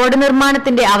 റോഡ്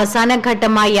നിർമ്മാണത്തിന്റെ അവസാന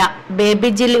ഘട്ടമായ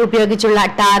ബേബി ജിൽ ഉപയോഗിച്ചുള്ള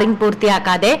ടാറിംഗ്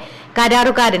പൂർത്തിയാക്കാതെ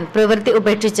കരാറുകാരൻ പ്രവൃത്തി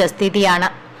ഉപേക്ഷിച്ച സ്ഥിതിയാണ്.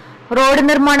 റോഡ്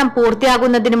നിർമ്മാണം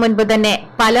പൂർത്തിയാകുന്നതിന് മുൻപ് തന്നെ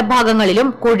പല ഭാഗങ്ങളിലും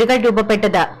കുഴികൾ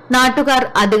രൂപപ്പെട്ടത് നാട്ടുകാർ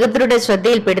അധികൃതരുടെ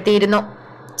ശ്രദ്ധയിൽപ്പെടുത്തിയിരുന്നു.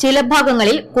 ചില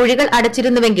ഭാഗങ്ങളിൽ കുഴികൾ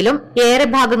അടച്ചിരുന്നുവെങ്കിലും ഏറെ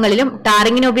ഭാഗങ്ങളിലും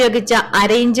ടാറിങ്ങിന് ഉപയോഗിച്ച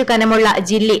 1/2 ഇഞ്ച് കനമുള്ള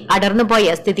ജില്ലി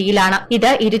അടർന്നുപോയ സ്ഥിതിയിലാണ്.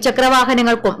 ഇത്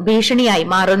ഇരുചക്രവാഹനങ്ങൾക്കും ഭീഷണിയായി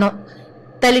മാറുന്നു.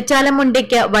 തലിച്ചാലം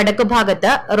മുണ്ടയ്ക്ക്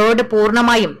വടക്കുഭാഗത്ത് റോഡ്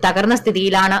പൂർണ്ണമായും തകർന്ന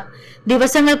സ്ഥിതിയിലാണ്.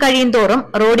 ദിവസങ്ങൾ കഴിയുന്തോറും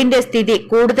റോഡിന്റെ സ്ഥിതി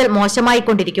കൂടുതൽ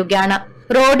മോശമായിക്കൊണ്ടിരിക്കുകയാണ്.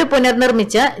 റോഡ്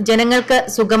പുനർനിർമ്മിച്ച് ജനങ്ങൾക്ക്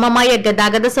സുഗമമായ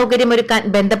ഗതാഗത സൗകര്യമൊരുക്കാൻ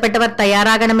ബന്ധപ്പെട്ടവർ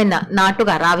തയ്യാറാകണമെന്ന്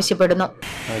നാട്ടുകാർ ആവശ്യപ്പെടുന്നു.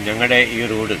 ഞങ്ങളുടെ ഈ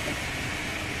റോഡ്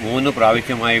 3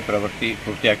 പ്രാവശ്യമായി പ്രവൃത്തി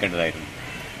പൂർത്തിയാക്കേണ്ടതായിരുന്നു.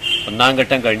 1ാം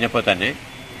ഘട്ടം കഴിഞ്ഞപ്പോൾ തന്നെ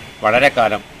വളരെ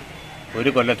കാലം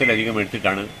 1 കൊല്ലത്തിലധികം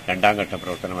എടുത്തിട്ടാണ് 2ാം ഘട്ട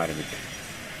പ്രവർത്തനം ആരംഭിച്ചത്.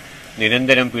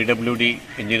 നിരന്തരം PWD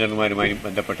എഞ്ചിനീയർമാരുമായും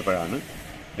ബന്ധപ്പെട്ടപ്പോഴാണ്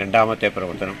 2ാമത്തെ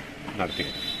പ്രവർത്തനം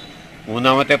നടത്തിയത്.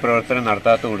 3ാമത്തെ പ്രവർത്തനം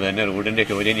നടത്താത്തതുകൊണ്ട് തന്നെ റോഡിൻ്റെ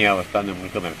ശോചനീയാവസ്ഥ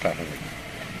നമുക്ക് മനസ്സിലാക്കാൻ കഴിയും.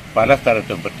 പല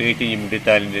സ്ഥലത്തും പ്രത്യേകിച്ച് ഈ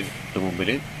മുണ്ടിത്താലിൻ്റെ മുമ്പിൽ,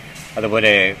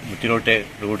 അതുപോലെ മുറ്റിലോട്ട്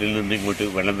റോഡിൽ നിന്ന് ഇങ്ങോട്ട്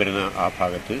വെള്ളം വരുന്ന ആ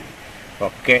ഭാഗത്ത്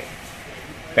ഒക്കെ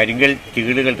കരിങ്കൽ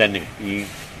ചീളുകൾ തന്നെ ഈ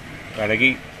ഇളകി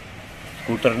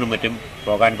സ്കൂട്ടറിനും മറ്റും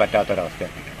പോകാൻ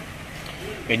പറ്റാത്തൊരവസ്ഥയാണ്.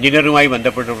 എഞ്ചിനീയറുമായി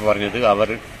ബന്ധപ്പെട്ടപ്പോൾ പറഞ്ഞത്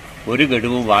അവർ ഒരു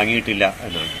ഗഡുവും വാങ്ങിയിട്ടില്ല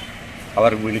എന്നാണ്.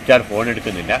 അവർ വിളിച്ചാൽ ഫോൺ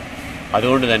എടുക്കുന്നില്ല.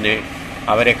 അതുകൊണ്ട് തന്നെ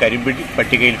അവരെ കരിമ്പിടി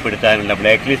പട്ടികയിൽപ്പെടുത്താനുള്ള,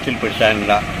 ബ്ലാക്ക്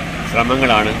ലിസ്റ്റിൽപ്പെടുത്താനുള്ള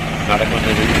ശ്രമങ്ങളാണ്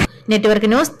നടക്കുന്നത്. Network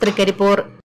news, Trikaripur.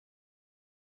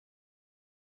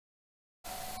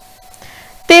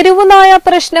 തെരുവുനായ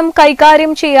പ്രശ്നം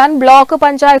കൈകാര്യം ചെയ്യാൻ ബ്ലോക്ക്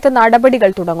പഞ്ചായത്ത് നടപടികൾ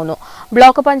തുടങ്ങുന്നു.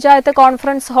 ബ്ലോക്ക് പഞ്ചായത്ത്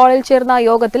കോൺഫറൻസ് ഹാളിൽ ചേർന്ന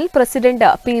യോഗത്തിൽ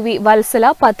പ്രസിഡന്റ് PV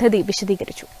വത്സല പദ്ധതി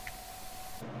വിശദീകരിച്ചു.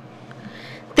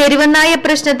 തെരുവുനായ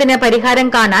പ്രശ്നത്തിന് പരിഹാരം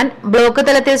കാണാൻ ബ്ലോക്ക്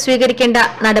തലത്തിൽ സ്വീകരിക്കേണ്ട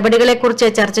നടപടികളെക്കുറിച്ച്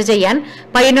ചർച്ച ചെയ്യാൻ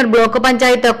പയ്യന്നൂർ ബ്ലോക്ക്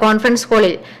പഞ്ചായത്ത് കോൺഫറൻസ്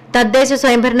ഹാളിൽ തദ്ദേശ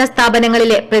സ്വയംഭരണ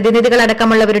സ്ഥാപനങ്ങളിലെ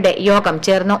പ്രതിനിധികളടക്കമുള്ളവരുടെ യോഗം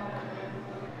ചേർന്നു.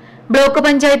 Block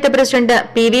panchayat president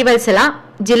PV Vatsala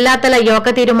ജില്ലാതല യോഗ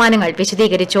തീരുമാനങ്ങൾ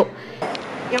വിശദീകരിച്ചു.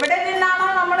 എവിടെ നിന്നാണോ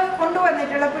നമ്മൾ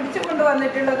പിടിച്ചു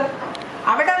കൊണ്ടുവന്നിട്ടുള്ളത്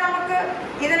അവിടെ നമുക്ക്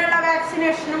ഇതിനുള്ള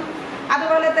വാക്സിനേഷനും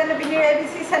അതുപോലെ തന്നെ പിന്നെ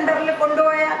ABC സെന്ററിൽ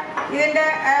കൊണ്ടുപോയ ഇതിന്റെ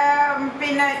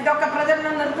ഇതൊക്കെ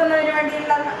പ്രചരണം നിർത്തുന്നതിന്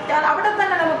വേണ്ടിയുള്ള അവിടെ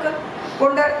തന്നെ നമുക്ക്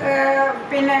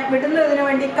വിടുന്നതിന്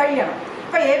വേണ്ടി കഴിയണം.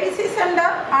 ഇപ്പൊ ABC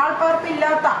സെന്റർ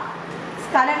ആൾപ്പാർപ്പില്ലാത്ത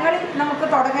സ്ഥലങ്ങളിൽ നമുക്ക്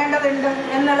തുടങ്ങേണ്ടതുണ്ട്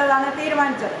എന്നുള്ളതാണ്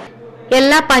തീരുമാനിച്ചത്.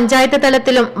 എല്ലാ പഞ്ചായത്ത്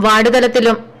തലത്തിലും വാർഡ്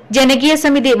തലത്തിലും ജനകീയ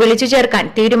സമിതി വിളിച്ചു ചേർക്കാൻ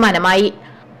തീരുമാനമായി.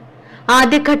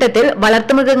 ആദ്യഘട്ടത്തിൽ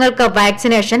വളർത്തുമൃഗങ്ങൾക്ക്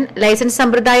വാക്സിനേഷൻ, ലൈസൻസ്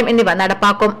സമ്പ്രദായം എന്നിവ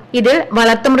നടപ്പാക്കും. ഇതിൽ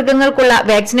വളർത്തുമൃഗങ്ങൾക്കുള്ള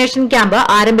വാക്സിനേഷൻ ക്യാമ്പ്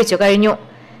ആരംഭിച്ചു കഴിഞ്ഞു.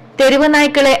 തെരുവ്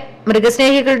നായ്ക്കളെ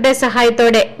മൃഗസ്നേഹികളുടെ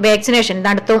സഹായത്തോടെ വാക്സിനേഷൻ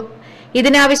നടത്തും.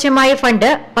 ഇതിനാവശ്യമായ ഫണ്ട്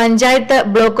പഞ്ചായത്ത്,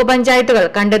 ബ്ലോക്ക് പഞ്ചായത്തുകൾ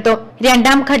കണ്ടെത്തും.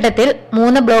 2ാം ഘട്ടത്തിൽ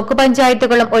 3 ബ്ലോക്ക്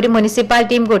പഞ്ചായത്തുകളും 1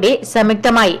 മുനിസിപ്പാലിറ്റിയും കൂടി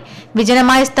സംയുക്തമായി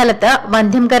വിജനമായ സ്ഥലത്ത്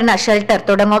വന്ധ്യംകരണ ഷെൽട്ടർ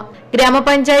തുടങ്ങും.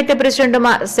 ഗ്രാമപഞ്ചായത്ത്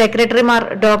പ്രസിഡന്റുമാർ, സെക്രട്ടറിമാർ,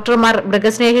 ഡോക്ടർമാർ,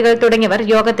 മൃഗസ്നേഹികൾ തുടങ്ങിയവർ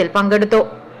യോഗത്തിൽ പങ്കെടുത്തു.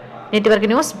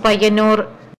 Network news, Payyanur.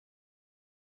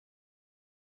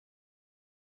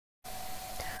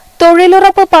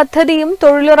 തൊഴിലുറപ്പ് പദ്ധതിയും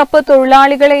തൊഴിലുറപ്പ്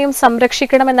തൊഴിലാളികളെയും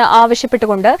സംരക്ഷിക്കണമെന്ന്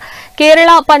ആവശ്യപ്പെട്ടുകൊണ്ട് കേരള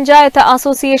പഞ്ചായത്ത്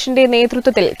അസോസിയേഷന്റെ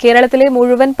നേതൃത്വത്തിൽ കേരളത്തിലെ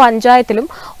മുഴുവൻ പഞ്ചായത്തിലും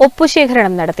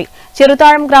ഒപ്പുശേഖരണം നടത്തി.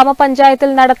 ചെറുതാഴം ഗ്രാമപഞ്ചായത്തിൽ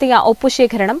നടത്തിയ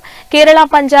ഒപ്പുശേഖരണം കേരള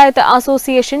പഞ്ചായത്ത്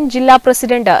അസോസിയേഷൻ ജില്ലാ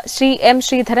പ്രസിഡന്റ് ശ്രീ M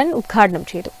ശ്രീധരൻ ഉദ്ഘാടനം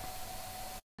ചെയ്തു.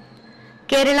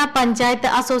 കേരള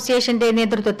പഞ്ചായത്ത് അസോസിയേഷന്റെ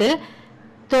നേതൃത്വത്തിൽ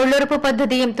തൊഴിലുറപ്പ്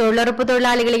പദ്ധതിയും തൊഴിലുറപ്പ്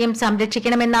തൊഴിലാളികളെയും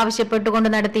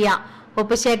സംരക്ഷിക്കണമെന്നാവശ്യപ്പെട്ടുകൊണ്ട് നടത്തിയ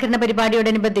ഒപ്പുശേഖരണ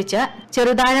പരിപാടിയോടനുബന്ധിച്ച്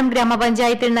ചെറുതാഴം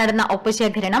ഗ്രാമപഞ്ചായത്തിൽ നടന്ന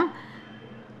ഒപ്പുശേഖരണം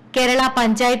കേരള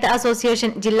പഞ്ചായത്ത് അസോസിയേഷൻ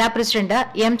ജില്ലാ പ്രസിഡന്റ്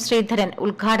M ശ്രീധരൻ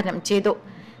ഉദ്ഘാടനം ചെയ്തു.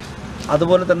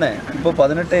 അതുപോലെ തന്നെ ഇപ്പോൾ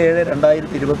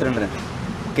 18/7/2022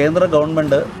 കേന്ദ്ര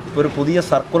ഗവൺമെൻറ് ഒരു പുതിയ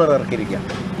സർക്കുലർ ഇറക്കിയിരിക്കുകയാണ്.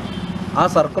 ആ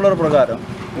സർക്കുലർ പ്രകാരം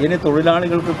ഇനി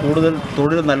തൊഴിലാളികൾക്ക് കൂടുതൽ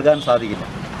തൊഴിൽ നൽകാൻ സാധിക്കില്ല.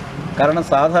 കാരണം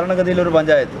സാധാരണഗതിയിൽ ഒരു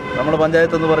പഞ്ചായത്ത്, നമ്മുടെ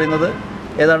പഞ്ചായത്ത് എന്ന് പറയുന്നത്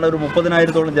ഏതാണ്ട് ഒരു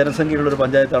 30,000-ഓളം ജനസംഖ്യയുള്ള ഒരു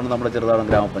പഞ്ചായത്താണ് നമ്മുടെ ചെറുതാഴം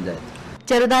ഗ്രാമപഞ്ചായത്ത്.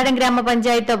 ചെറുതാഴം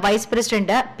ഗ്രാമപഞ്ചായത്ത് വൈസ്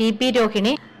പ്രസിഡന്റ് PP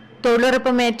രോഹിണി,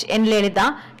 തൊഴിലുറപ്പ് മേറ്റ് N ലളിത,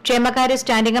 ക്ഷേമകാര്യ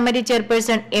standing committee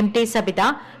chairperson MT Sabitha,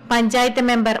 panchayat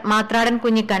member Mathradan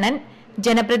Kunhikannan,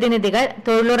 ജനപ്രതിനിധികൾ,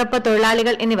 തൊഴിലുറപ്പ്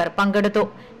തൊഴിലാളികൾ എന്നിവർ പങ്കെടുത്തു.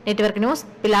 Network news,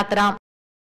 Pilathara.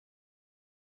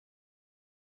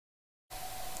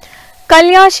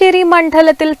 കല്യാശ്ശേരി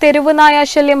മണ്ഡലത്തിൽ തെരുവുനായ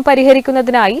ശല്യം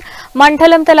പരിഹരിക്കുന്നതിനായി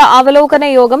മണ്ഡലം തല അവലോകന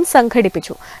യോഗം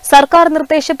സംഘടിപ്പിച്ചു. സർക്കാർ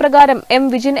നിർദ്ദേശപ്രകാരം എം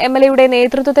വിജിൻ എംഎൽഎയുടെ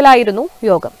നേതൃത്വത്തിലായിരുന്നു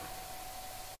യോഗം.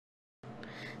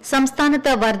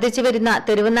 സംസ്ഥാനത്ത് വർദ്ധിച്ചുവരുന്ന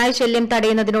തെരുവുനായ ശല്യം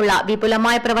തടയുന്നതിനുള്ള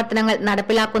വിപുലമായ പ്രവർത്തനങ്ങൾ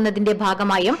നടപ്പിലാക്കുന്നതിന്റെ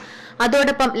ഭാഗമായും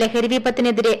അതോടൊപ്പം ലഹരി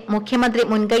വിപത്തിനെതിരെ മുഖ്യമന്ത്രി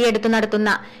മുൻകൈയെടുത്തു നടത്തുന്ന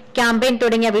ക്യാമ്പയിൻ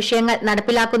തുടങ്ങിയ വിഷയങ്ങൾ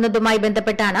നടപ്പിലാക്കുന്നതുമായി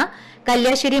ബന്ധപ്പെട്ടാണ്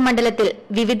കല്യാശ്ശേരി മണ്ഡലത്തിൽ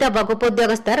വിവിധ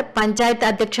വകുപ്പുദ്യോഗസ്ഥർ, പഞ്ചായത്ത്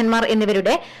അധ്യക്ഷന്മാർ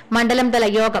എന്നിവരുടെ മണ്ഡലം തല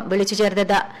യോഗം വിളിച്ചു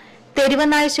ചേർത്തത്.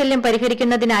 തെരുവുനായ ശല്യം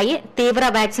പരിഹരിക്കുന്നതിനായി തീവ്ര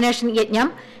വാക്സിനേഷൻ യജ്ഞം,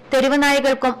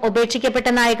 തെരുവുനായകൾക്കും ഉപേക്ഷിക്കപ്പെട്ട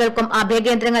നായകൾക്കും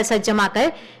അഭയകേന്ദ്രങ്ങൾ സജ്ജമാക്കൽ,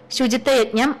 ശുചിത്വ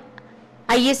യജ്ഞം,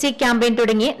 IEC ക്യാമ്പയിൻ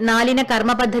തുടങ്ങി 4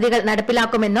 കർമ്മ പദ്ധതികൾ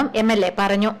നടപ്പിലാക്കുമെന്നും MLA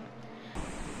പറഞ്ഞു.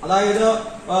 അതായത്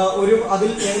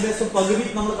അതിൽ ഏകദേശം പകുതി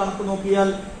നമ്മൾ കണക്ക് നോക്കിയാൽ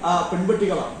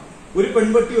പെൺകുട്ടികളാണ്. ഒരു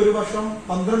പെൺകുട്ടി ഒരു വർഷം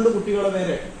 12 കുട്ടികളെ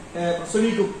വരെ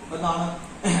പ്രസവിക്കും എന്നാണ്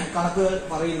കണക്ക്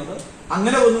പറയുന്നത്.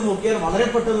 അങ്ങനെ ഒന്ന് നോക്കിയാൽ വളരെ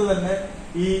പെട്ടെന്ന് തന്നെ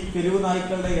ഈ തെരുവ്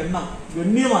നായ്ക്കളുടെ എണ്ണം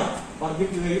ഗണ്യമായി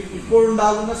വർദ്ധിക്കുകയും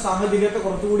ഇപ്പോഴുണ്ടാകുന്ന സാഹചര്യത്തെ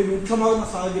കുറച്ചുകൂടി രൂക്ഷമാകുന്ന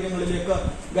സാഹചര്യങ്ങളിലേക്ക്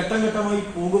ഘട്ടം ഘട്ടമായി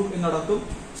പോകും എന്നിടത്തും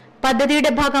പദ്ധതിയുടെ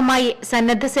ഭാഗമായി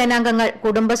സന്നദ്ധ സേനാംഗങ്ങൾ,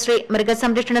 കുടുംബശ്രീ,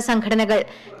 മൃഗസംരക്ഷണ സംഘടനകൾ,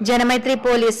 ജനമൈത്രി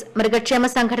പോലീസ്, മൃഗക്ഷേമ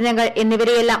സംഘടനകൾ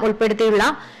എന്നിവരെയെല്ലാം ഉൾപ്പെടുത്തിയുള്ള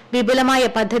വിപുലമായ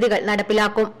പദ്ധതികൾ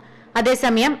നടപ്പിലാക്കും.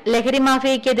 അതേസമയം ലഹരി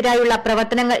മാഫിയയ്ക്കെതിരായുള്ള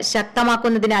പ്രവർത്തനങ്ങൾ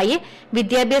ശക്തമാക്കുന്നതിനായി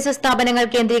വിദ്യാഭ്യാസ സ്ഥാപനങ്ങൾ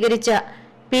കേന്ദ്രീകരിച്ച്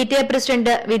PTA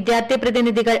പ്രസിഡന്റ്, വിദ്യാർത്ഥി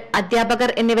പ്രതിനിധികൾ,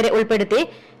 അധ്യാപകർ എന്നിവരെ ഉൾപ്പെടുത്തി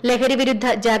ലഹരി വിരുദ്ധ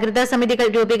ജാഗ്രതാ സമിതികൾ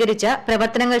രൂപീകരിച്ച്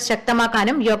പ്രവർത്തനങ്ങൾ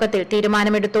ശക്തമാക്കാനും യോഗത്തിൽ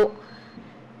തീരുമാനമെടുത്തു.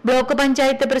 Block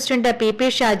panchayat president PP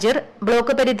Shajir,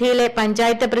 block പരിധിയിലെ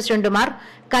പഞ്ചായത്ത് പ്രസിഡന്റുമാർ,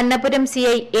 Kannapuram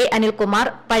CI A Anilkumar,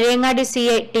 Pazhayangadi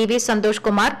CI TV Santhosh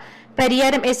Kumar,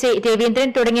 Pariyaram SI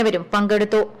Raveendran തുടങ്ങിയവരും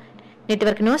പങ്കെടുത്തു.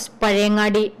 Network news,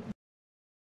 Pazhayangadi.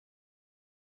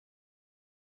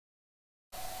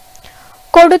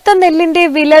 കൊടുത്ത നെല്ലിന്റെ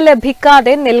വില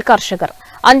ലഭിക്കാതെ നെൽകർഷകർ.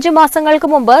 5 മാസങ്ങൾക്ക്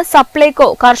മുമ്പ് സപ്ലൈകോ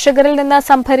കർഷകരിൽ നിന്ന്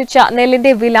സംഭരിച്ച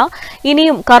നെല്ലിന്റെ വില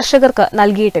ഇനിയും കർഷകർക്ക്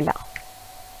നൽകിയിട്ടില്ല.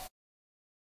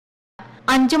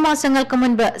 5 മാസങ്ങൾക്ക്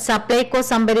മുൻപ് സപ്ലൈകോ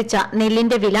സംഭരിച്ച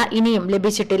നെല്ലിന്റെ വില ഇനിയും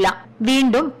ലഭിച്ചിട്ടില്ല.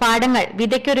 വീണ്ടും പാടങ്ങൾ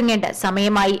വിതയ്ക്കൊരുങ്ങേണ്ട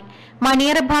സമയമായി.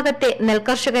 മണിയറ ഭാഗത്തെ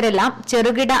നെൽകർഷകരെല്ലാം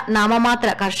ചെറുകിട നാമമാത്ര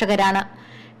കർഷകരാണ്.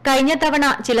 കഴിഞ്ഞ തവണ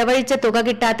ചിലവഴിച്ച തുക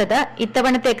കിട്ടാത്തത്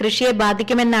ഇത്തവണത്തെ കൃഷിയെ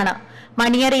ബാധിക്കുമെന്നാണ്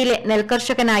മണിയറയിലെ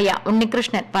നെൽകർഷകനായ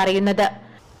ഉണ്ണികൃഷ്ണൻ പറയുന്നത്.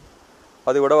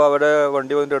 അതിവിടെ അവരുടെ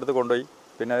വണ്ടി വന്നിട്ട് എടുത്ത് കൊണ്ടുപോയി.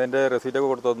 പിന്നെ അതിന്റെ റെസീറ്റൊക്കെ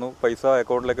കൊടുത്തു തന്നു. പൈസ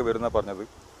അക്കൗണ്ടിലേക്ക് വരുന്ന പറഞ്ഞത്.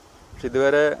 പക്ഷെ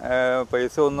ഇതുവരെ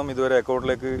പൈസ ഒന്നും ഇതുവരെ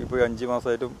അക്കൗണ്ടിലേക്ക്, ഇപ്പോൾ 5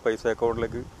 മാസമായിട്ടും പൈസ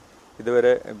അക്കൗണ്ടിലേക്ക്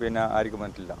ഇതുവരെ ആർക്കും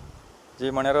വന്നിട്ടില്ല.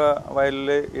 ഈ മണിയറ വയലിൽ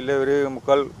ഇല്ല ഒരു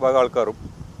 3/4 ഭാഗം ആൾക്കാരും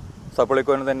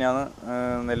സപ്ലൈകോന് തന്നെയാണ്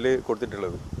നെല്ല്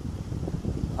കൊടുത്തിട്ടുള്ളത്.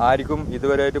 ആർക്കും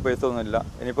ഇതുവരെ ആയിട്ട് പൈസ ഒന്നുമില്ല.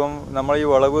 ഇനിയിപ്പം നമ്മൾ ഈ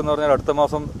വളവ് എന്ന് പറഞ്ഞാൽ അടുത്ത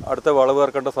മാസം അടുത്ത വളവ്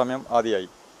ഇറക്കേണ്ട സമയം ആദ്യമായി.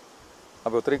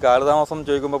 അപ്പോൾ ഒത്തിരി കാലതാമസം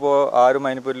ചോദിക്കുമ്പോൾ ആരും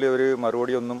അതിനെപ്പറ്റി ഒരു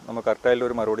മറുപടി ഒന്നും നമുക്ക് കറക്റ്റായിട്ട്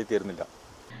ഒരു മറുപടി തരുന്നില്ല.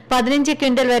 15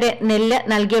 ക്വിന്റൽ വരെ നെല്ല്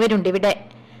നൽകിയവരുണ്ട് ഇവിടെ.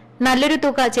 നല്ലൊരു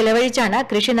തുക ചിലവഴിച്ചാണ്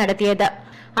കൃഷി നടത്തിയത്.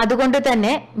 അതുകൊണ്ട്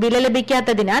തന്നെ വില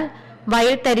ലഭിക്കാത്തതിനാൽ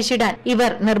വയൽ തരിച്ചിടാൻ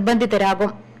ഇവർ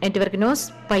നിർബന്ധിതരാകും. Network news,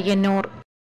 Payyanur.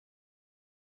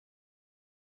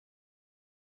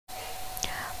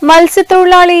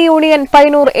 മത്സ്യത്തൊഴിലാളി യൂണിയൻ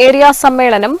പയ്യന്നൂർ ഏരിയ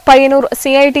സമ്മേളനം പയ്യന്നൂർ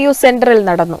CITU സെന്ററിൽ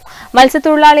നടന്നു.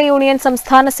 മത്സ്യത്തൊഴിലാളി യൂണിയൻ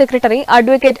സംസ്ഥാന സെക്രട്ടറി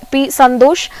അഡ്വക്കേറ്റ് P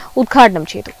സന്തോഷ് ഉദ്ഘാടനം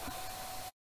ചെയ്തു.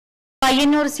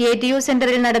 പയ്യന്നൂർ CITU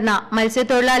സെന്ററിൽ നടന്ന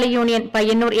മത്സ്യത്തൊഴിലാളി യൂണിയൻ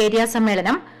പയ്യന്നൂർ ഏരിയ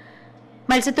സമ്മേളനം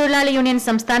മത്സ്യത്തൊഴിലാളി യൂണിയൻ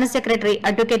സംസ്ഥാന സെക്രട്ടറി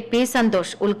അഡ്വക്കേറ്റ് P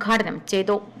സന്തോഷ് ഉദ്ഘാടനം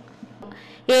ചെയ്തു.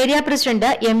 ഏരിയ പ്രസിഡന്റ്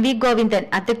MV ഗോവിന്ദൻ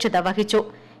അധ്യക്ഷത വഹിച്ചു.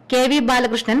 KV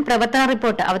ബാലകൃഷ്ണൻ പ്രവർത്തന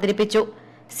റിപ്പോർട്ട് അവതരിപ്പിച്ചു.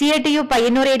 CITU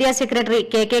Payyanur area secretary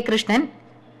KK Krishnan,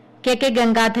 KK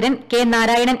Gangadharan, K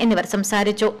Narayanan എന്നിവർ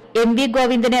സംസാരിച്ചു. MV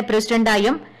ഗോവിന്ദനെ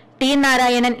പ്രസിഡന്റായും T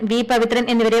Narayanan, V Pavithran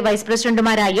എന്നിവരെ vice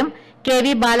പ്രസിഡന്റുമാരായും,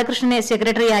 KV ബാലകൃഷ്ണനെ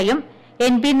സെക്രട്ടറിയായും,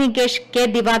 NP Nikesh, K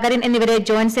Divakaran എന്നിവരെ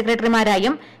ജോയിന്റ്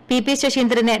സെക്രട്ടറിമാരായും, PP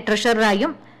ശശീന്ദ്രനെ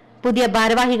ട്രഷററായും പുതിയ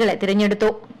ഭാരവാഹികളെ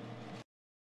തിരഞ്ഞെടുത്തു.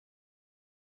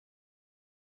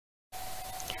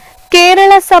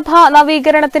 കേരള സഭ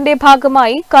നവീകരണത്തിന്റെ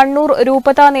ഭാഗമായി കണ്ണൂർ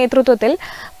രൂപത നേതൃത്വത്തിൽ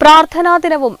പ്രാർത്ഥനാ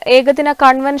ദിനവും ഏകദിന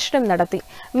കൺവെൻഷനും നടത്തി.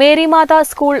 മേരിമാത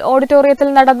സ്കൂൾ ഓഡിറ്റോറിയത്തിൽ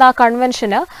നടന്ന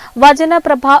കൺവെൻഷന് വചന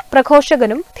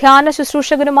പ്രഘോഷകനും ധ്യാന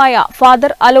ശുശ്രൂഷകനുമായ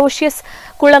ഫാദർ അലോഷ്യസ്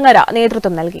കുളങ്ങര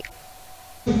നേതൃത്വം നൽകി.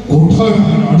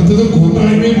 അടുത്തത്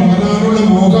കൂട്ടായ്മയിൽ വളരാനുള്ള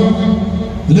മോഹം,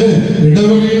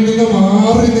 ഇടവകയിൽ നിന്ന്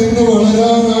മാറി നിന്ന്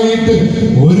വളരാനായിട്ട്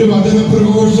ഒരു വചന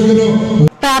പ്രഘോഷകനോ.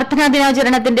 പ്രാർത്ഥനാ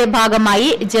ദിനാചരണത്തിന്റെ ഭാഗമായി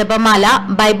ജപമാല,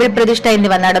 ബൈബിൾ പ്രതിഷ്ഠ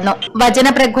എന്നിവ നടന്നു. വചന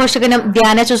പ്രഘോഷകനും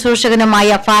ധ്യാന ശുശ്രൂഷകനുമായ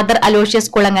ഫാദർ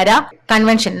അലോഷ്യസ് കുളങ്ങര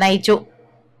കൺവെൻഷൻ നയിച്ചു.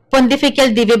 പൊന്തിഫിക്കൽ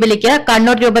ദിവ്യബലിക്ക്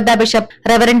കണ്ണൂർ രൂപതാ bishop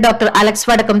reverend doctor Alex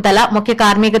Vadakkumthala മുഖ്യ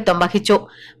കാർമ്മികത്വം വഹിച്ചു.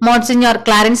 Monsignor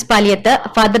Clarence Paliyath,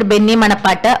 father Benny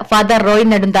Manappattu, father Roy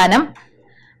നെടുന്താനം,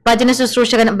 വചന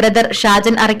ശുശ്രൂഷകൻ ബ്രദർ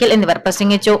ഷാജൻ അറയ്ക്കൽ എന്നിവർ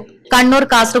പ്രസംഗിച്ചു. കണ്ണൂർ,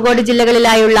 കാസർഗോഡ്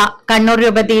ജില്ലകളിലായുള്ള കണ്ണൂർ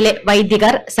രൂപതയിലെ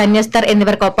വൈദികർ, സന്യസ്തർ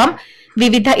എന്നിവർക്കൊപ്പം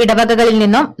വിവിധ ഇടവകകളിൽ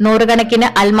നിന്നും നൂറുകണക്കിന്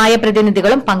അൽമായ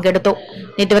പ്രതിനിധികളും പങ്കെടുത്തു.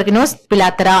 Network news,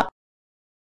 Pilathara.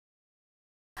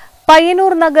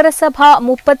 പയ്യന്നൂർ നഗരസഭ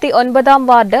 39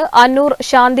 വാർഡ് അന്നൂർ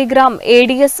ശാന്തിഗ്രാം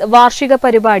ADS വാർഷിക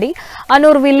പരിപാടി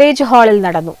അന്നൂർ വില്ലേജ് ഹാളിൽ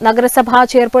നടന്നു. നഗരസഭാ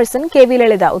ചെയർപേഴ്സൺ KV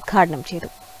ലളിത ഉദ്ഘാടനം ചെയ്തു.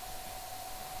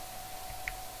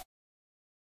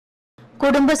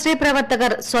 കുടുംബശ്രീ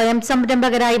പ്രവർത്തകർ സ്വയം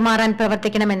സംരംഭകരായി മാറാൻ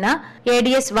പ്രവർത്തിക്കണമെന്ന്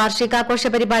ADS വാർഷികാഘോഷ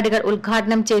പരിപാടികൾ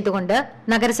ഉദ്ഘാടനം ചെയ്തുകൊണ്ട്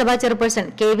നഗരസഭാ ചെയർപേഴ്സൺ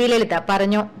KV ലളിത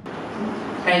പറഞ്ഞു.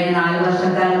 കഴിഞ്ഞ 4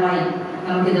 വർഷക്കാലമായി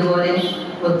നമുക്കിതുപോലെ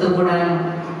ഒത്തുകൂടാനും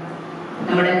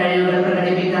നമ്മുടെ കഴിവുകൾ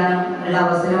പ്രകടിപ്പിക്കാനും ഉള്ള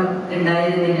അവസരം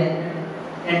ഉണ്ടായിരുന്നില്ല.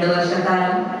 2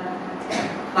 വർഷക്കാലം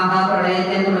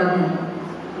മഹാപ്രളയത്തെ തുടർന്ന്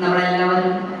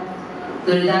നമ്മളെല്ലാവരും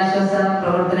ദുരിതാശ്വാസ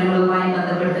പ്രവർത്തനങ്ങളുമായി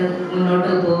ബന്ധപ്പെട്ട്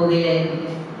മുന്നോട്ട് പോവുകയായിരുന്നു.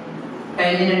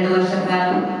 കഴിഞ്ഞ 2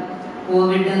 വർഷക്കാലം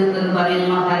കോവിഡ് എന്ന് പറയുന്ന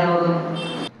മഹാരോഗം.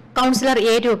 കൌൺസിലർ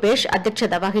A രൂപേഷ്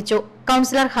അധ്യക്ഷത വഹിച്ചു.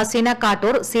 Councillor Hasina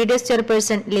Kattoor, CDS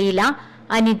chairperson Leela,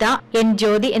 Anitha, N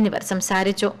ജ്യോതി എന്നിവർ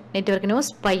സംസാരിച്ചു. Network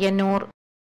news, Payyanur.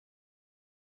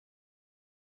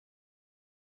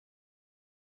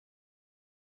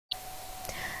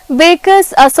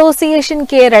 Baker's association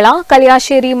Kerala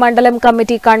Kalliasseri മണ്ഡലം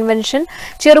committee convention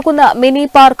Cherukunnu mini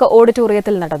park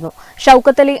ഓഡിറ്റോറിയത്തിൽ നടന്നു.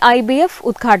 ഷൌക്കത്ത് അലി IBF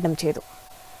ഉദ്ഘാടനം ചെയ്തു.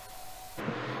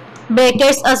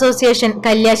 ബേക്കേഴ്സ് അസോസിയേഷൻ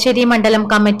കല്യാശ്ശേരി മണ്ഡലം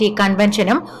കമ്മിറ്റി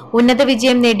കൺവെൻഷനും ഉന്നത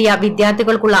വിജയം നേടിയ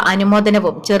വിദ്യാർത്ഥികൾക്കുള്ള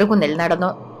അനുമോദനവും ചെറുകുന്നിൽ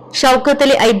നടന്നു. ഷൌക്കത്ത്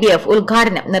അലി IBF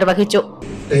ഉദ്ഘാടനം നിർവഹിച്ചു.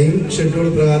 ടൈം ഷെഡ്യൂൾ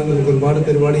പ്രകാരം നമുക്ക് ഒരുപാട്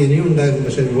പരിപാടി ഇനിയും ഉണ്ടായിരുന്നു.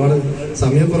 പക്ഷേ ഒരുപാട്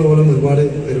സമയക്കുറവുകളും ഒരുപാട്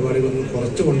പരിപാടികളൊന്നും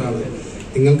കുറച്ചുകൊണ്ടാണ്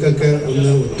നിങ്ങൾക്കൊക്കെ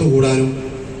ഒന്ന് ഒത്തുകൂടാനും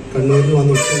കണ്ണൂരിൽ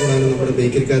വന്ന് ഒത്തുകൂടാനും നമ്മുടെ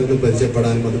ബേക്കറിക്കാരൊന്ന്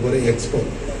പരിചയപ്പെടാനും അതുപോലെ എക്സ്പോ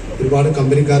ഒരുപാട്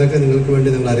കമ്പനിക്കാരൊക്കെ നിങ്ങൾക്ക് വേണ്ടി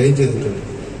നമ്മൾ അറേഞ്ച് ചെയ്തിട്ടുണ്ട്.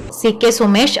 CK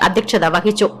സുമേഷ് അധ്യക്ഷത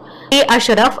വഹിച്ചു. P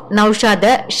അഷറഫ്,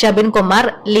 നൌഷാദ്, ഷബിൻ കുമാർ,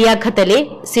 ലിയാഖത്ത് അലി,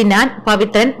 സിനാൻ,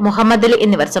 പവിത്രൻ, മുഹമ്മദ് അലി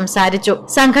എന്നിവർ സംസാരിച്ചു.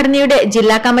 സംഘടനയുടെ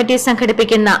ജില്ലാ കമ്മിറ്റി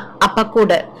സംഘടിപ്പിക്കുന്ന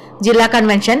അപ്പക്കൂട് ജില്ലാ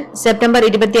കൺവെൻഷൻ സെപ്റ്റംബർ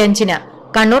 25-ന്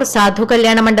കണ്ണൂർ സാധു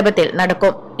കല്യാണ മണ്ഡപത്തിൽ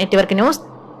നടക്കും. Network news,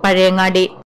 Pazhayangadi.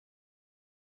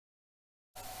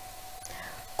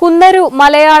 കുന്നരു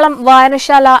മലയാളം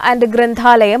വായനശാല ആൻഡ്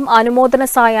ഗ്രന്ഥാലയം അനുമോദന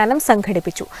സായാഹ്നം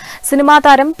സംഘടിപ്പിച്ചു. സിനിമാ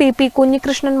താരം PP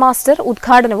കുഞ്ഞികൃഷ്ണൻ മാസ്റ്റർ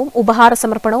ഉദ്ഘാടനവും ഉപഹാര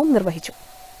സമർപ്പണവും നിർവഹിച്ചു.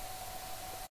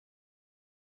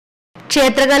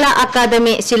 ക്ഷേത്രകലാ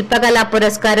അക്കാദമി ശില്പകലാ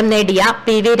പുരസ്കാരം നേടിയ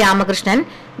PV Ramakrishnan,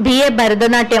 BA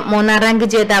Bharatanatyam 3ാം rank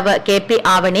ജേതാവ് KP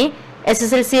ആവണി,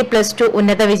 SSLC +2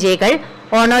 ഉന്നത വിജയികൾ,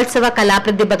 ഓണോത്സവ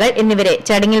കലാപ്രതിഭകൾ എന്നിവരെ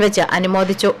ചടങ്ങിൽ വെച്ച്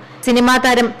അനുമോദിച്ചു. സിനിമാ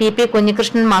താരം PP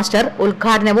കുഞ്ഞികൃഷ്ണൻ മാസ്റ്റർ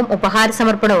ഉദ്ഘാടനവും ഉപഹാര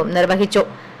സമർപ്പണവും നിർവഹിച്ചു.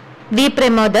 V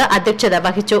പ്രമോദ് അധ്യക്ഷത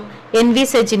വഹിച്ചു. NV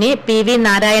Sajini, PV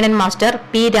Narayanan master,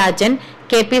 P Rajan,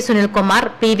 KP Sunilkumar,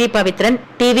 PV Pavithran,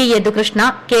 TV Yadukrishna,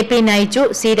 KP Naiju,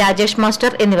 C Rajesh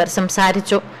master എന്നിവർ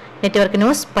സംസാരിച്ചു. Network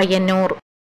news, Payyanur.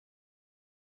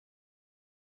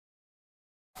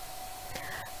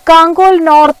 Kankol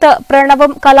north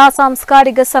Pranavam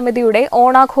കലാസാംസ്കാരിക സമിതിയുടെ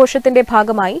ഓണാഘോഷത്തിന്റെ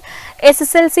ഭാഗമായി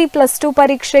SSLC +2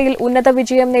 പരീക്ഷയിൽ ഉന്നത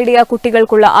വിജയം നേടിയ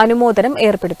കുട്ടികൾക്കുള്ള അനുമോദനം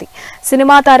ഏർപ്പെടുത്തി.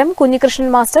 സിനിമാ താരം കുഞ്ഞികൃഷ്ണൻ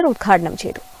മാസ്റ്റർ ഉദ്ഘാടനം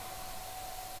ചെയ്തു.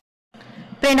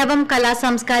 പ്രണവം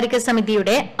കലാസാംസ്കാരിക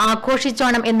സമിതിയുടെ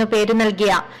ആഘോഷിച്ചോണം എന്നു പേരു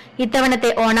നൽകിയ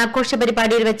ഇത്തവണത്തെ ഓണാഘോഷ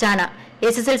പരിപാടിയിൽ വെച്ചാണ്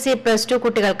SSLC +2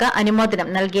 കുട്ടികൾക്ക് അനുമോദനം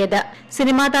നൽകിയത്.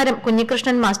 സിനിമാ താരം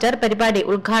കുഞ്ഞികൃഷ്ണൻ മാസ്റ്റർ പരിപാടി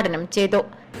ഉദ്ഘാടനം ചെയ്തു.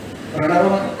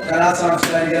 പ്രണവം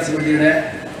കലാസാംസ്കാരിക സമിതിയുടെ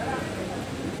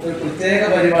ഒരു പ്രത്യേക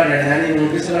പരിപാടിയാണ്. ഞാൻ ഈ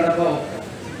നോട്ടീസ് കണ്ടപ്പോൾ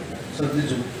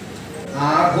ശ്രദ്ധിച്ചു.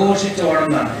 ആഘോഷിച്ചോണം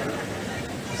എന്നാണ്.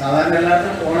 സാധാരണ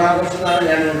എല്ലാവർക്കും ഓണാഘോഷത്താണ്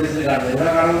ഞാൻ നോട്ടീസിൽ കാണുന്നത്.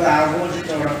 ഇവിടെ കാണുന്നത്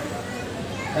ആഘോഷിച്ചോണം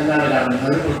എന്നാണ് കാണുന്നത്.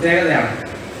 അതൊരു പ്രത്യേകതയാണ്.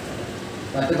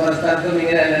 മറ്റു പല സ്ഥലത്തും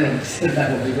ഇങ്ങനെയല്ല നോട്ടീസ്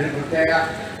ഉണ്ടാകുന്നത്. ഇതൊരു പ്രത്യേക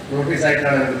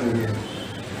നോട്ടീസായിട്ടാണ് എനിക്ക് തോന്നിയത്.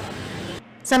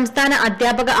 സംസ്ഥാന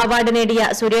അധ്യാപക അവാർഡ് നേടിയ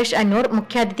സുരേഷ് അന്നൂർ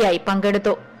മുഖ്യാതിഥിയായി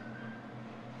പങ്കെടുത്തു.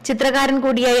 ചിത്രകാരൻ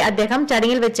കൂടിയായ അദ്ദേഹം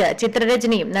ചടങ്ങിൽ വെച്ച്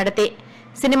ചിത്രരചനയും നടത്തി.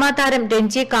 സിനിമാ താരം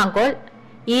Ranji Kankol,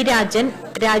 E Rajan,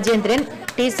 Rajendran,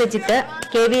 T Sajith,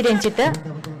 KV Ranjith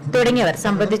തുടങ്ങിയവർ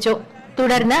സംബന്ധിച്ചു.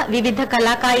 തുടർന്ന് വിവിധ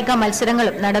കലാകായിക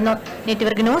മത്സരങ്ങളും നടന്നു.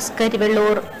 Network news,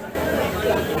 Karivellur.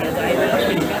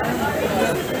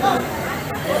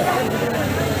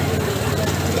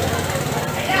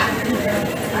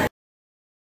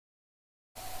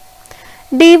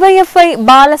 DYFI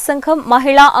Balasangham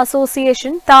മഹിളാ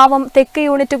അസോസിയേഷൻ താവം തെക്ക്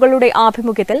യൂണിറ്റുകളുടെ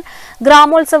ആഭിമുഖ്യത്തിൽ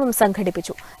ഗ്രാമോത്സവം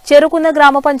സംഘടിപ്പിച്ചു. ചെറുകുന്ന്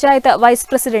ഗ്രാമപഞ്ചായത്ത് വൈസ്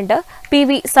പ്രസിഡന്റ്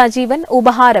PV സജീവൻ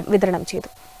ഉപഹാരം വിതരണം ചെയ്തു.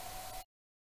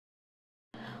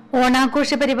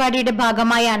 ഓണാഘോഷ പരിപാടിയുടെ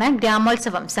ഭാഗമായാണ്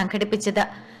ഗ്രാമോത്സവം സംഘടിപ്പിച്ചത്.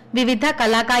 വിവിധ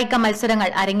കലാകായിക മത്സരങ്ങൾ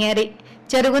അരങ്ങേറി.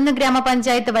 ചെറുകുന്ന്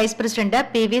ഗ്രാമപഞ്ചായത്ത് വൈസ് പ്രസിഡന്റ്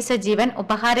PV സജീവൻ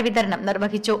ഉപഹാര വിതരണം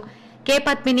നിർവഹിച്ചു. K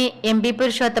Padmini, MB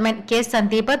Purushothaman, K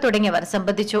Sandeep തുടങ്ങിയവർ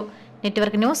സംബന്ധിച്ചു.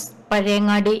 Network news,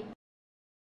 Pazhayangadi.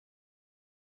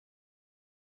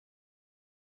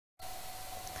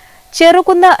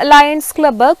 Cherukunnu lions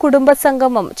club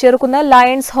കുടുംബസംഗമം Cherukunnu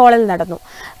lions ഹാളിൽ നടന്നു.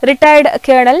 റിട്ടയർഡ്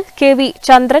കേണൽ KV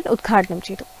ചന്ദ്രൻ ഉദ്ഘാടനം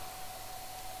ചെയ്തു.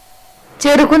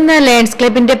 ചെറുകുന്ന് ലയൺസ്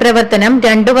ക്ലബിന്റെ പ്രവർത്തനം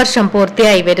 2 വർഷം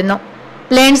പൂർത്തിയായി വരുന്നു.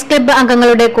 ലയൺസ് ക്ലബ്ബ്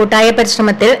അംഗങ്ങളുടെ കൂട്ടായ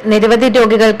പരിശ്രമത്തിൽ നിരവധി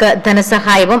രോഗികൾക്ക്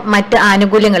ധനസഹായവും മറ്റ്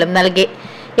ആനുകൂല്യങ്ങളും നൽകി.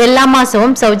 എല്ലാ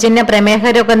മാസവും സൗജന്യ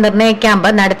പ്രമേഹ രോഗ നിർണയ ക്യാമ്പ്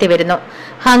നടത്തിവരുന്നു.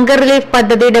 ഹങ്കർ റിലീഫ്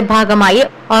പദ്ധതിയുടെ ഭാഗമായി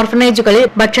ഓർഫനേജുകളിൽ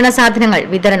ഭക്ഷണ സാധനങ്ങൾ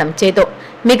വിതരണം ചെയ്തു.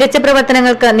 മികച്ച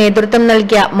പ്രവർത്തനങ്ങൾക്ക് നേതൃത്വം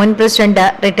നൽകിയ മുൻ പ്രസിഡന്റ്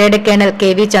റിട്ടയർഡ് കേണൽ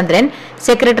KV ചന്ദ്രൻ,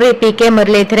 സെക്രട്ടറി PK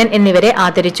മുരളീധരൻ എന്നിവരെ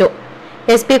ആദരിച്ചു.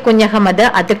 SP കുഞ്ഞഹമ്മദ്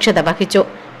അധ്യക്ഷത വഹിച്ചു.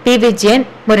 P Vijayan,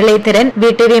 Muraleedharan,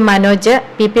 VTV Manoj,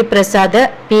 PP Prasad,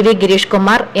 PV Girish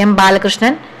Kumar, M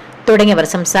Balakrishnan തുടങ്ങിയവർ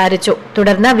സംസാരിച്ചു.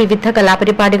 തുടർന്ന് വിവിധ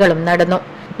കലാപരിപാടികളും നടന്നു.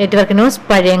 Network news,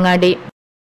 Pazhayangadi.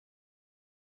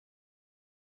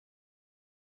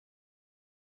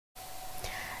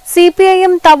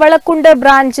 CPIM Thavalakkundu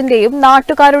ബ്രാഞ്ചിന്റെയും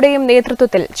നാട്ടുകാരുടെയും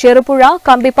നേതൃത്വത്തിൽ ചെറുപുഴ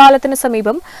കമ്പിപ്പാലത്തിനു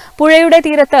സമീപം പുഴയുടെ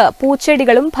തീരത്ത്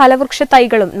പൂച്ചെടികളും ഫലവൃക്ഷ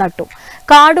തൈകളും നട്ടു.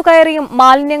 കാടുകയറിയും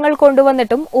മാലിന്യങ്ങൾ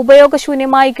കൊണ്ടുവന്നിട്ടും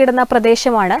ഉപയോഗശൂന്യമായി കിടന്ന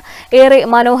പ്രദേശമാണ് ഏറെ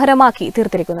മനോഹരമാക്കി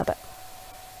തീർത്തിരിക്കുന്നത്.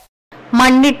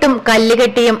 മണ്ണിട്ടും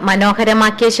കല്ലുകെട്ടിയും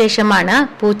മനോഹരമാക്കിയ ശേഷമാണ്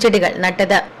പൂച്ചെടികൾ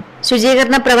നട്ടത്.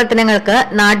 ശുചീകരണ പ്രവർത്തനങ്ങൾക്ക്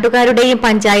നാട്ടുകാരുടെയും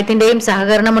പഞ്ചായത്തിന്റെയും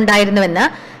സഹകരണമുണ്ടായിരുന്നുവെന്ന്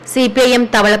CPIM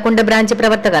തവളക്കുണ്ട് ബ്രാഞ്ച്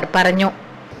പ്രവർത്തകർ പറഞ്ഞു.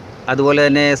 അതുപോലെ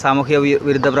തന്നെ സാമൂഹ്യ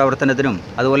വിരുദ്ധ പ്രവർത്തനത്തിനും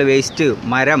അതുപോലെ വേസ്റ്റ്,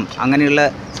 മരം അങ്ങനെയുള്ള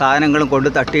സാധനങ്ങളും കൊണ്ട്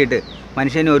തട്ടിയിട്ട്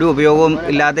മനുഷ്യന് ഒരു ഉപയോഗവും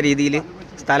ഇല്ലാത്ത രീതിയിൽ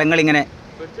സ്ഥലങ്ങളിങ്ങനെ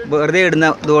വെറുതെ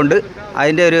ഇടുന്നതുകൊണ്ട്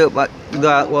അതിൻ്റെ ഒരു ഇത്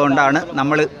കൊണ്ടാണ്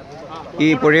നമ്മൾ ഈ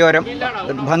പുഴയോരം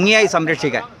ഭംഗിയായി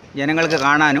സംരക്ഷിക്കാൻ, ജനങ്ങൾക്ക്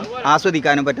കാണാനും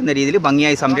ആസ്വദിക്കാനും പറ്റുന്ന രീതിയിൽ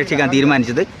ഭംഗിയായി സംരക്ഷിക്കാൻ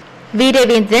തീരുമാനിച്ചത്. V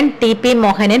Raveendran, TP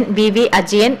Mohanan, VV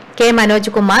Ajayan, K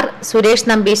Manoj Kumar, Suresh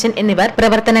Nambeesan എന്നിവർ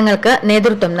പ്രവർത്തനങ്ങൾക്ക്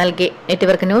നേതൃത്വം നൽകി.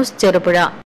 Network news, Cherupuzha.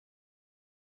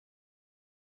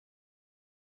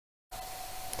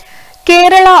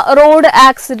 Kerala road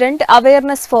accident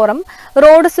awareness forum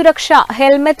road സുരക്ഷ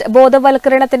ഹെൽമറ്റ്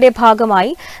ബോധവൽക്കരണത്തിന്റെ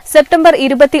ഭാഗമായി സെപ്റ്റംബർ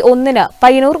 21-ന്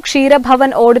പയ്യന്നൂർ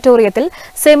ക്ഷീരഭവൻ ഓഡിറ്റോറിയത്തിൽ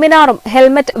സെമിനാറും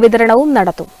ഹെൽമറ്റ് വിതരണവും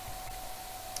നടത്തും.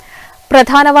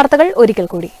 പ്രധാന വാർത്തകൾ ഒരിക്കൽ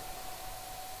കൂടി.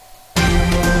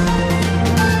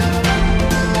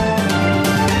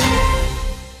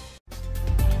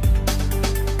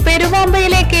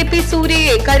 പെരുവാമ്പയിലെ KP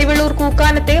സൂര്യയെ കരിവെള്ളൂർ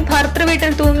കൂക്കാനത്തെ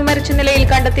ഭർത്തൃവീട്ടിൽ തൂങ്ങിമരിച്ച നിലയിൽ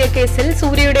കണ്ടെത്തിയ കേസിൽ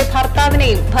സൂര്യയുടെ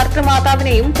ഭർത്താവിനെയും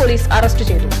ഭർത്തൃമാതാവിനെയും പോലീസ് അറസ്റ്റ്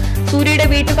ചെയ്തു. സൂര്യയുടെ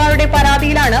വീട്ടുകാരുടെ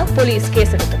പരാതിയിലാണ് പോലീസ്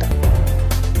കേസെടുത്തത്.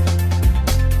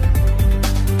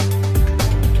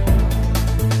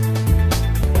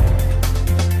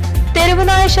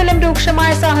 തെരുവുനായ ശല്യം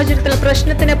രൂക്ഷമായ സാഹചര്യത്തിൽ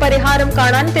പ്രശ്നത്തിന് പരിഹാരം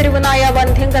കാണാൻ തെരുവുനായ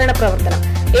വന്ധ്യംകരണ പ്രവർത്തനം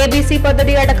ABC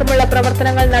പദ്ധതി അടക്കമുള്ള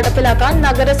പ്രവർത്തനങ്ങൾ നടപ്പിലാക്കാൻ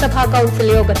നഗരസഭാ കൌൺസിൽ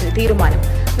യോഗത്തിൽ തീരുമാനം.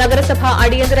 നഗരസഭ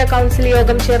അടിയന്തര കൌൺസിൽ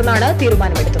യോഗം ചേർന്നാണ്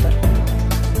തീരുമാനമെടുത്തത്.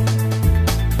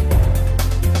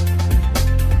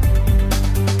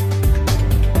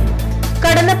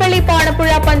 കടന്നപ്പള്ളി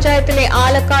പാണപ്പുഴ പഞ്ചായത്തിലെ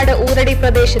ആലക്കാട് ഊരടി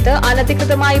പ്രദേശത്ത്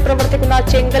അനധികൃതമായി പ്രവർത്തിക്കുന്ന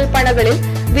ചെങ്കൽ പണകളിൽ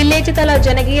വില്ലേജ് തല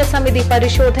ജനകീയ സമിതി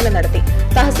പരിശോധന നടത്തി.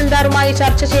 തഹസിൽദാറുമായി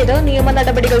ചർച്ച ചെയ്ത് നിയമ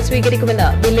നടപടികൾ സ്വീകരിക്കുമെന്ന്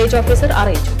വില്ലേജ് ഓഫീസർ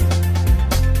അറിയിച്ചു.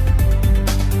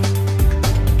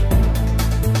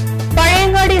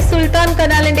 പഴയങ്ങാടി സുൽത്താൻ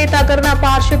കനാലിന്റെ തകർന്ന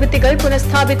പാർശ്വഭിത്തികൾ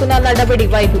പുനഃസ്ഥാപിക്കുന്ന നടപടി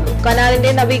വൈകുന്നു.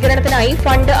 കനാലിന്റെ നവീകരണത്തിനായി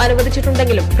ഫണ്ട്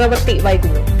അനുവദിച്ചിട്ടുണ്ടെങ്കിലും പ്രവൃത്തി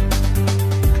വൈകുന്നു.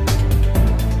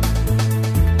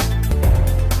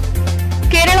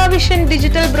 Kerala vision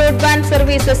digital broadband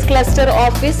services cluster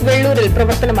office വെള്ളൂരിൽ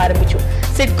പ്രവർത്തനം ആരംഭിച്ചു.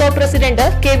 സിഡ്കോ പ്രസിഡന്റ്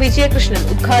K വിജയകൃഷ്ണൻ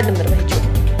ഉദ്ഘാടനം നിർവഹിച്ചു.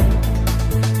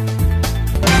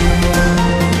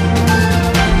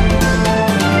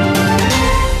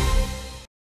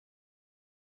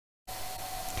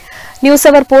 ന്യൂസ്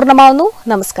അവർ പൂർണ്ണമാവുന്നു.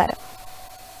 നമസ്കാരം.